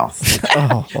his mouth.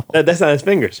 Oh. That's not his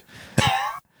fingers.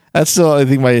 That's still, I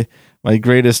think, my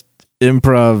greatest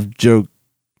improv joke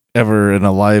ever in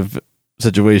a live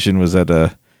situation was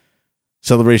at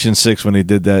Celebration 6 when he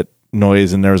did that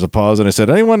noise and there was a pause and I said,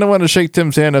 anyone that want to shake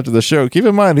Tim's hand after the show, keep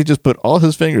in mind he just put all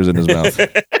his fingers in his mouth.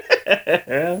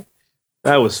 That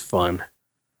was fun.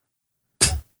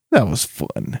 That was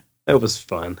fun.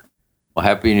 Well,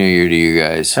 Happy New Year to you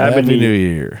guys. Happy New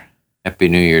Year. Happy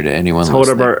New Year to anyone Let's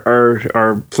listening. hold up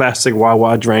our plastic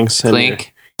Wawa drinks.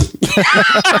 Clink.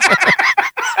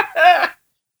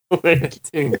 It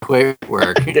didn't quite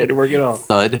work. Didn't work at all.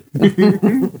 Thud.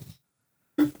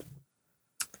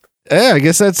 Yeah, I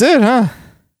guess that's it, huh?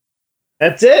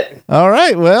 That's it. All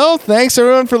right. Well, thanks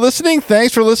everyone for listening.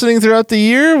 Thanks for listening throughout the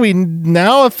year. We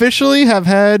now officially have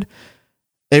had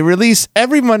a release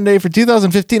every Monday for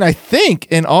 2015. I think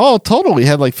in all total we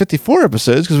had like 54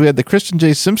 episodes because we had the Christian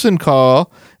J. Simpson call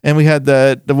and we had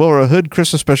the Wilra Hood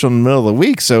Christmas special in the middle of the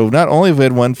week. So not only have we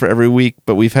had one for every week,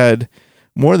 but we've had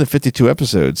more than 52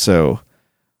 episodes. So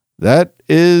that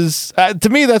is, to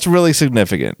me, that's really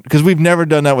significant because we've never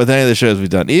done that with any of the shows we've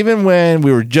done. Even when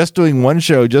we were just doing one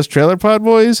show, just Trailer Pod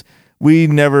Boys, we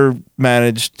never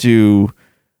managed to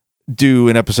do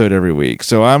an episode every week.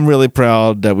 So I'm really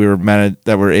proud that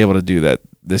we're able to do that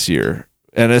this year.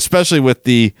 And especially with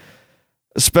the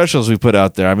specials we put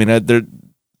out there. I mean, they're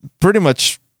pretty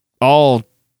much all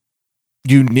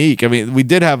unique. I mean, we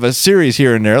did have a series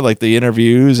here and there, like the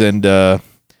interviews, and I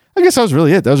guess that was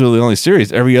really it. That was really the only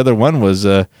series. Every other one was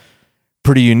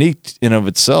pretty unique in of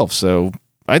itself. So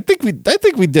I think we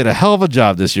did a hell of a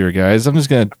job this year, guys. I'm just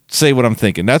gonna say what I'm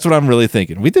thinking. That's what I'm really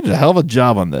thinking. We did a hell of a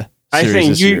job on the series I think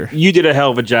this year. You did a hell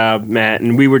of a job, Matt,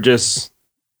 and we were just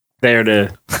there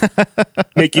to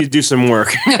make you do some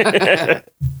work.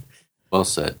 Well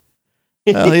said.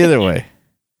 Well, either way,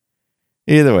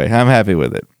 I'm happy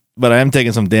with it. But I am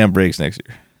taking some damn breaks next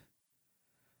year.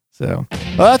 So,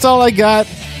 well, that's all I got.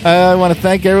 I want to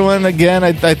thank everyone again.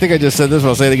 I think I just said this, but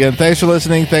I'll say it again. Thanks for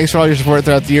listening. Thanks for all your support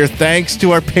throughout the year. Thanks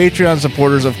to our Patreon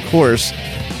supporters, of course.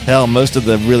 Hell, most of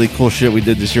the really cool shit we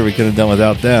did this year we couldn't have done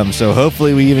without them. So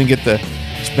hopefully we even get to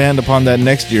expand upon that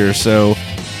next year. So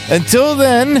until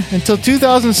then, until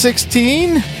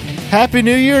 2016, Happy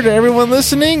New Year to everyone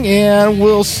listening, and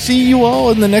we'll see you all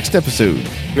in the next episode.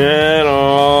 And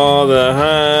all the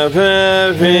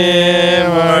happy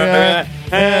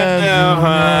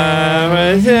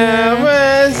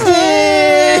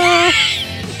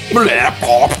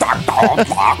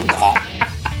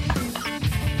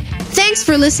Thanks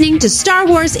for listening to Star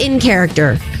Wars in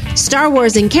Character. Star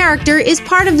Wars in Character is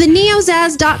part of the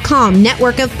neozaz.com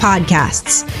network of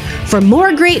podcasts. For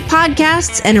more great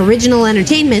podcasts and original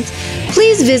entertainment,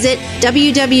 please visit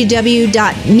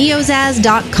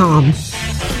www.neozaz.com.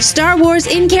 Star Wars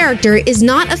in Character is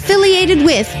not affiliated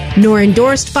with nor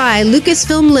endorsed by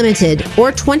Lucasfilm Limited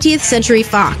or 20th Century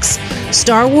Fox.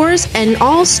 Star Wars and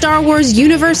all Star Wars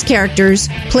universe characters,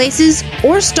 places,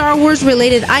 or Star Wars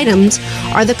related items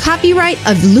are the copyright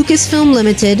of Lucasfilm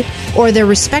Limited or their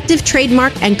respective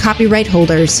trademark and copyright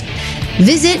holders.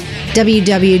 Visit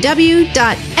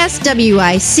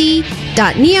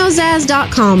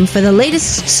www.swic.neozaz.com for the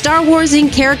latest Star Wars in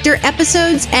Character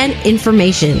episodes and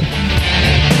information.